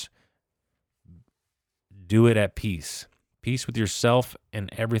wilderness, do it at peace. Peace with yourself and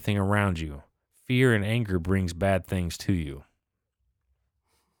everything around you. Fear and anger brings bad things to you.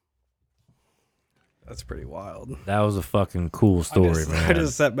 That's pretty wild. That was a fucking cool story, man. I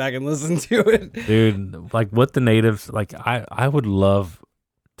just sat back and listened to it. Dude, like what the natives, like I would love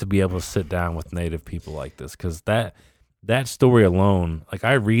to be able to sit down with native people like this because that story alone, like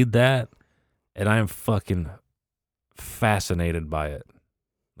I read that and I am fucking fascinated by it.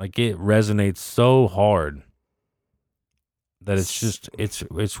 Like it resonates so hard that it's just it's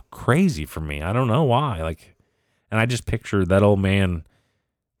crazy for me. I don't know why. Like, and I just picture that old man,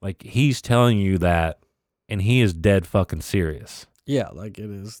 like he's telling you that, and he is dead fucking serious. Yeah, like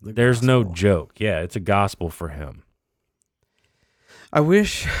it is. There's no joke. Yeah, it's a gospel for him. I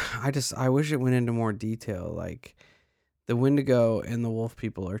wish it went into more detail. Like the Wendigo and the wolf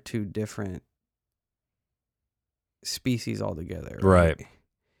people are two different species altogether, Right.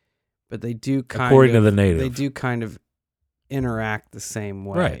 But they do according to the native, they do kind of interact the same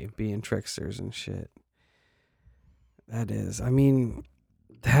way, right, being tricksters and shit. That is, I mean,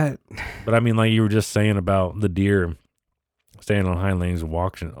 that. But I mean, like you were just saying about the deer standing on hind legs and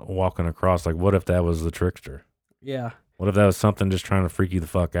walking across. Like, what if that was the trickster? Yeah. What if that was something just trying to freak you the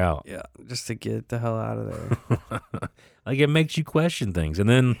fuck out? Yeah, just to get the hell out of there. Like it makes you question things. And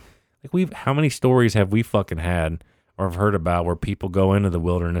then like how many stories have we fucking had or have heard about where people go into the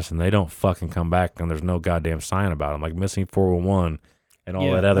wilderness and they don't fucking come back and there's no goddamn sign about them, like missing 411 and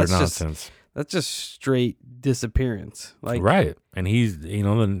all that other nonsense. That's just straight disappearance. Like right. And he's,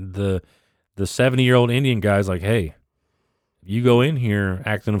 the 70-year-old Indian guy's like, hey, you go in here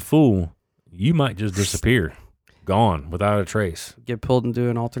acting a fool, you might just disappear. Gone without a trace. Get pulled into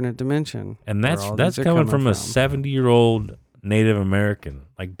an alternate dimension. And that's coming from a 70-year-old Native American.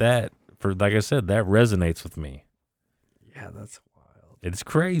 Like that, like I said, that resonates with me. Yeah, that's wild. It's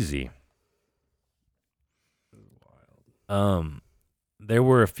crazy. There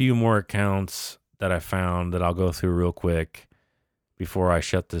were a few more accounts that I found that I'll go through real quick before I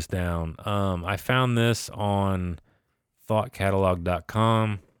shut this down. I found this on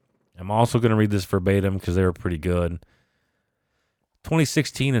thoughtcatalog.com. I'm also going to read this verbatim because they were pretty good.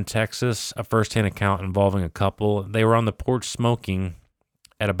 2016 in Texas, a first-hand account involving a couple. They were on the porch smoking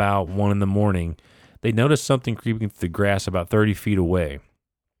at about 1 in. They noticed something creeping through the grass about 30 feet away.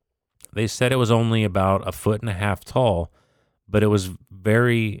 They said it was only about 1.5 feet tall, but it was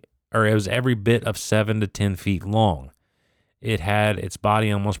every bit of 7 to 10 feet long. It had its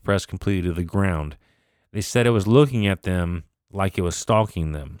body almost pressed completely to the ground. They said it was looking at them like it was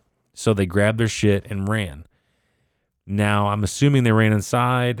stalking them. So they grabbed their shit and ran. Now, I'm assuming they ran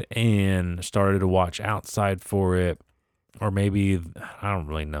inside and started to watch outside for it. Or maybe, I don't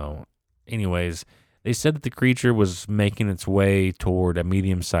really know. Anyways, they said that the creature was making its way toward a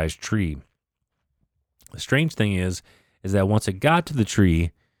medium-sized tree. The strange thing is that once it got to the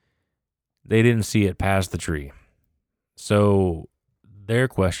tree, they didn't see it past the tree. So their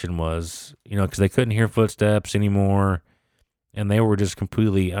question was, because they couldn't hear footsteps anymore, and they were just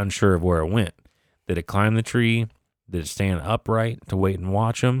completely unsure of where it went. Did it climb the tree? Did it stand upright to wait and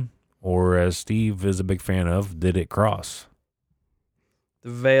watch them? Or, as Steve is a big fan of, did it cross?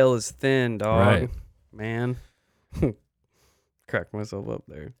 The veil is thin, dog. Right. Man. Cracked myself up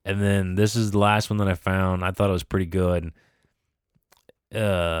there. And then this is the last one that I found. I thought it was pretty good.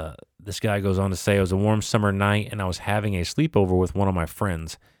 This guy goes on to say, it was a warm summer night, and I was having a sleepover with one of my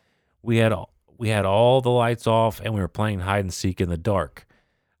friends. We had all the lights off, and we were playing hide and seek in the dark.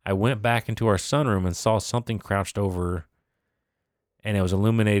 I went back into our sunroom and saw something crouched over, and it was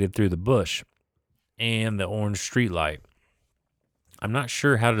illuminated through the bush and the orange street light. I'm not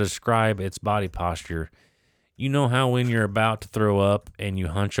sure how to describe its body posture. You know how when you're about to throw up and you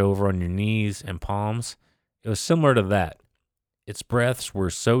hunch over on your knees and palms? It was similar to that. Its breaths were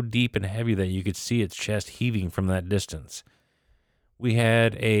so deep and heavy that you could see its chest heaving from that distance. We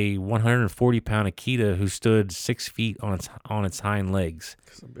had a 140-pound Akita who stood 6 feet on its hind legs.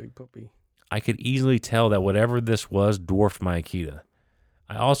 It's a big puppy. I could easily tell that whatever this was dwarfed my Akita.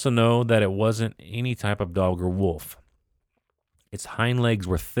 I also know that it wasn't any type of dog or wolf. Its hind legs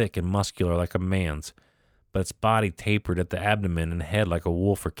were thick and muscular like a man's, but its body tapered at the abdomen and head like a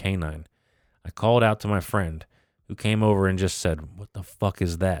wolf or canine. I called out to my friend, who came over and just said, "What the fuck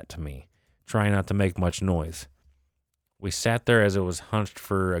is that?" to me, trying not to make much noise. We sat there as it was hunched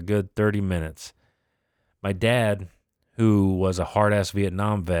for a good 30 minutes. My dad, who was a hard-ass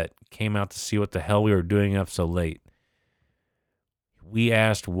Vietnam vet, came out to see what the hell we were doing up so late. we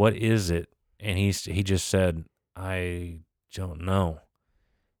asked, "What is it?" And he just said, "I don't know."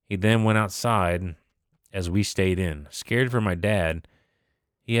 He then went outside as we stayed in, scared for my dad.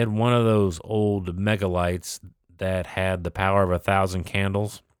 He had one of those old megalights that had the power of 1,000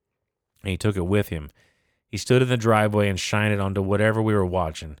 candles, and he took it with him. He stood in the driveway and shined it onto whatever we were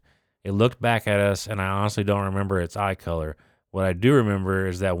watching. It looked back at us, and I honestly don't remember its eye color. What I do remember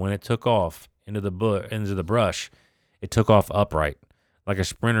is that when it took off into the brush, it took off upright, like a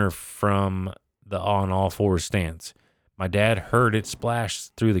sprinter from the on all fours stance. My dad heard it splash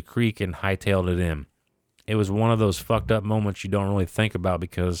through the creek and hightailed it in. It was one of those fucked up moments you don't really think about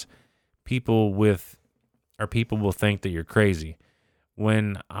because people will think that you're crazy.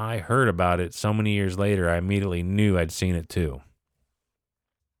 When I heard about it so many years later, I immediately knew I'd seen it too.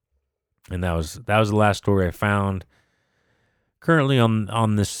 And that was the last story I found. Currently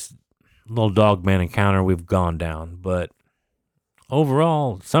on this little Dogman encounter we've gone down, but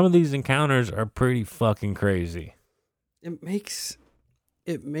overall, some of these encounters are pretty fucking crazy. It makes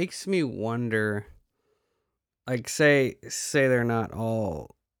me wonder, like, say they're not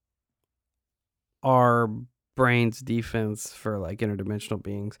all our brain's defense for like interdimensional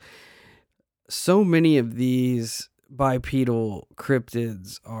beings. So many of these bipedal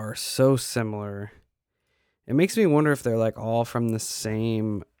cryptids are so similar. It makes me wonder if they're like all from the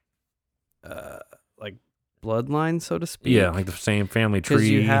same like bloodline, so to speak. Yeah, like the same family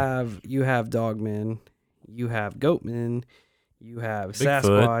tree. Because you have Dogmen, you have Goatmen, you have Bigfoot.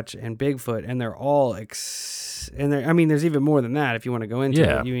 Sasquatch and Bigfoot, and they're all I mean, there's even more than that if you want to go into it.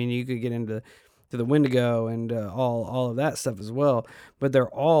 I mean, you could get into the Wendigo and all of that stuff as well. But they're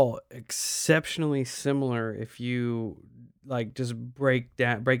all exceptionally similar if you like just break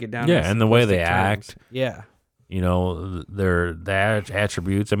it down. Yeah, and the way they terms. act. Yeah. You know, their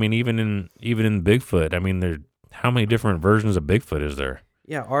attributes. I mean, even in Bigfoot. I mean, how many different versions of Bigfoot is there?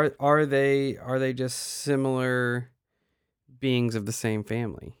 Yeah, are they just similar beings of the same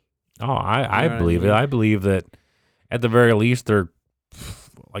family? Oh, I believe it. I believe that at the very least they're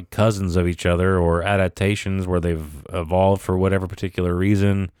like cousins of each other or adaptations where they've evolved for whatever particular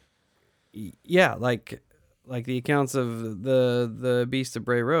reason. Yeah, like the accounts of the Beast of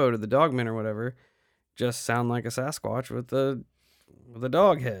Bray Road or the Dogmen or whatever just sound like a Sasquatch with a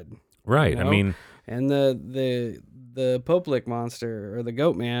dog head. Right. You know? I mean, and the Poplik monster or the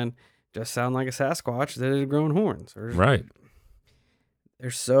Goat Man just sound like a Sasquatch that had grown horns. Right. It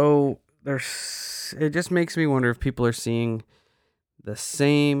just makes me wonder if people are seeing the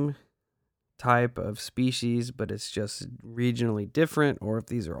same type of species, but it's just regionally different, or if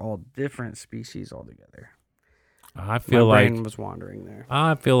these are all different species altogether. I feel like my brain was wandering there.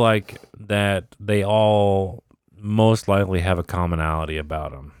 I feel like that they all most likely have a commonality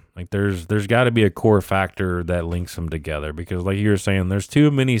about them. Like there's got to be a core factor that links them together because, like you were saying, there's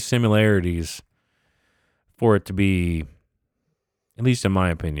too many similarities for it to be, at least in my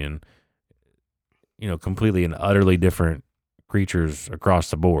opinion, completely and utterly different creatures across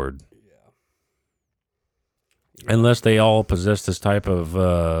the board. Yeah. Unless they all possess this type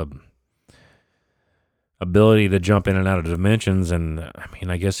of ability to jump in and out of dimensions. And I mean,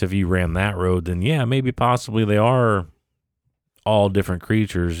 I guess if you ran that road, then yeah, maybe possibly they are all different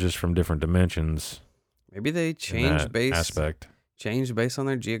creatures just from different dimensions. Maybe they change based on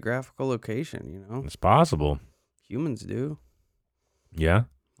their geographical location, It's possible. Humans do. Yeah.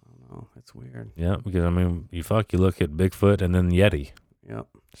 I don't know. It's weird. Yeah, because I mean, you look at Bigfoot and then Yeti. Yep.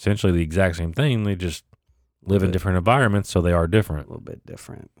 Essentially the exact same thing. They just live in different environments, so they are different. A little bit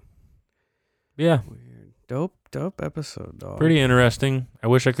different. Yeah. Weird. Dope episode, dog. Pretty interesting. I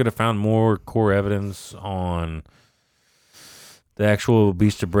wish I could have found more core evidence on the actual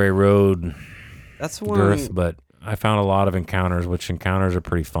Beast of Bray Road girth, but I found a lot of encounters, which encounters are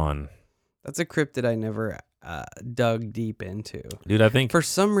pretty fun. That's a cryptid I never dug deep into. Dude, I think for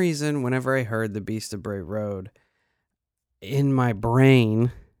some reason, whenever I heard the Beast of Bray Road, in my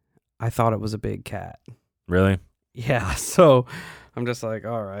brain, I thought it was a big cat. Really? Yeah, so I'm just like,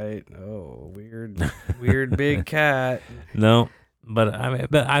 all right, weird big cat. No, but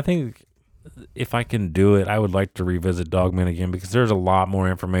I think if I can do it, I would like to revisit Dogman again because there's a lot more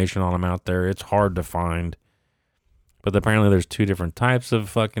information on him out there. It's hard to find. But apparently there's two different types of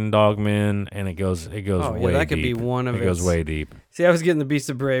fucking Dogmen, and it goes way deep. That could be one of it. It goes way deep. See, I was getting the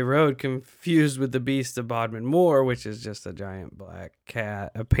Beast of Bray Road confused with the Beast of Bodmin Moor, which is just a giant black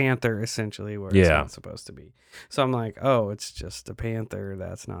cat, a panther, essentially, where it's not supposed to be. So I'm like, oh, it's just a panther.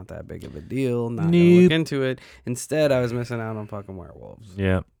 That's not that big of a deal. Not going to look into it. Instead, I was missing out on fucking werewolves.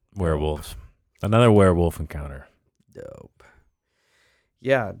 Yeah, werewolves. Another werewolf encounter. Dope.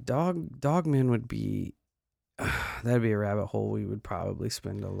 Yeah, Dogman would be... that'd be a rabbit hole we would probably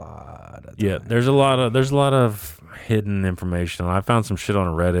spend a lot of time. Yeah, there's a lot of hidden information. I found some shit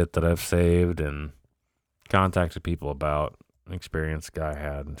on Reddit that I've saved and contacted people about an experience the guy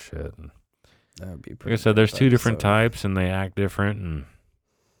had and shit. And That would be like I pretty said, there's good two different episode. types and they act different. And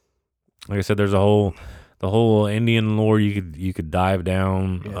like I said, there's the whole Indian lore you could dive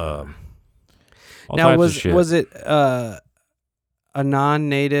down. Yeah. All Now, types of shit. was it a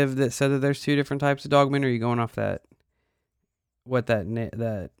non-native that said that there's two different types of dogmen, or are you going off that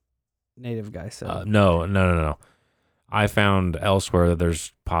that native guy said? No. I found elsewhere that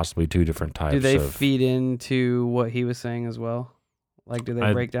there's possibly two different types. Do they of, feed into what he was saying as well? Like, do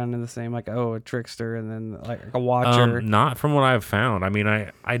they break down into the same, like, oh, a trickster and then like a watcher? Not from what I've found. I mean,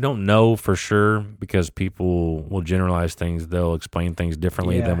 I don't know for sure because people will generalize things. They'll explain things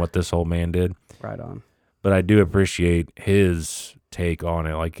differently Yeah. than what this old man did. Right on. But I do appreciate his take on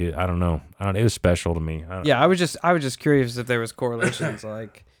it. Like, I don't know. It was special to me. Yeah, I was just curious if there was correlations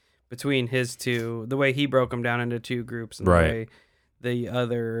like between his two, the way he broke them down into two groups, and Right. the way the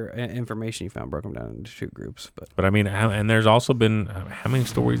other information you found broke them down into two groups. But I mean, and there's also been how many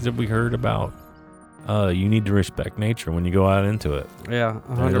stories have we heard about? You need to respect nature when you go out into it. Yeah,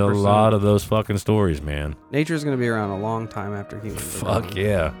 100%. There's a lot of those fucking stories, man. Nature's gonna be around a long time after humans. are Fuck gone.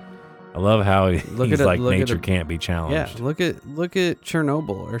 yeah. I love how he's Look at it- like look at nature it- can't be Yeah, challenged. look at Chernobyl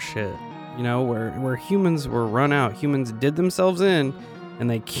or shit. You know, where humans were run out, humans did themselves in, and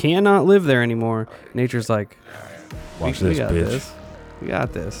they cannot live there anymore. Nature's like, Watch we this, got bitch. this. We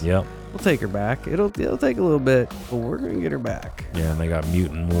got this. Yep. We'll take her back. It'll take a little bit, but we're gonna get her back. Yeah, and they got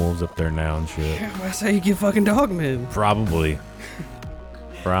mutant wolves up there now and shit. Yeah, that's how you get fucking dogmen. Probably.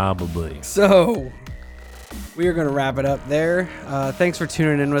 So, we are going to wrap it up there. Thanks for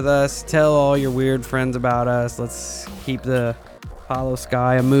tuning in with us. Tell all your weird friends about us. Let's keep the Hollow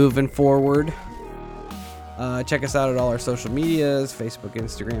Sky moving forward. Check us out at all our social medias, Facebook,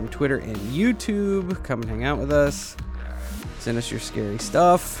 Instagram, Twitter, and YouTube. Come and hang out with us. Send us your scary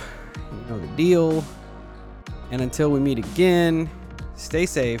stuff. You know the deal. And until we meet again, stay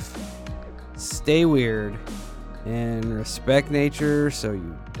safe, stay weird, and respect nature so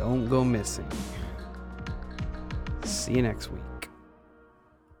you don't go missing. See you next week.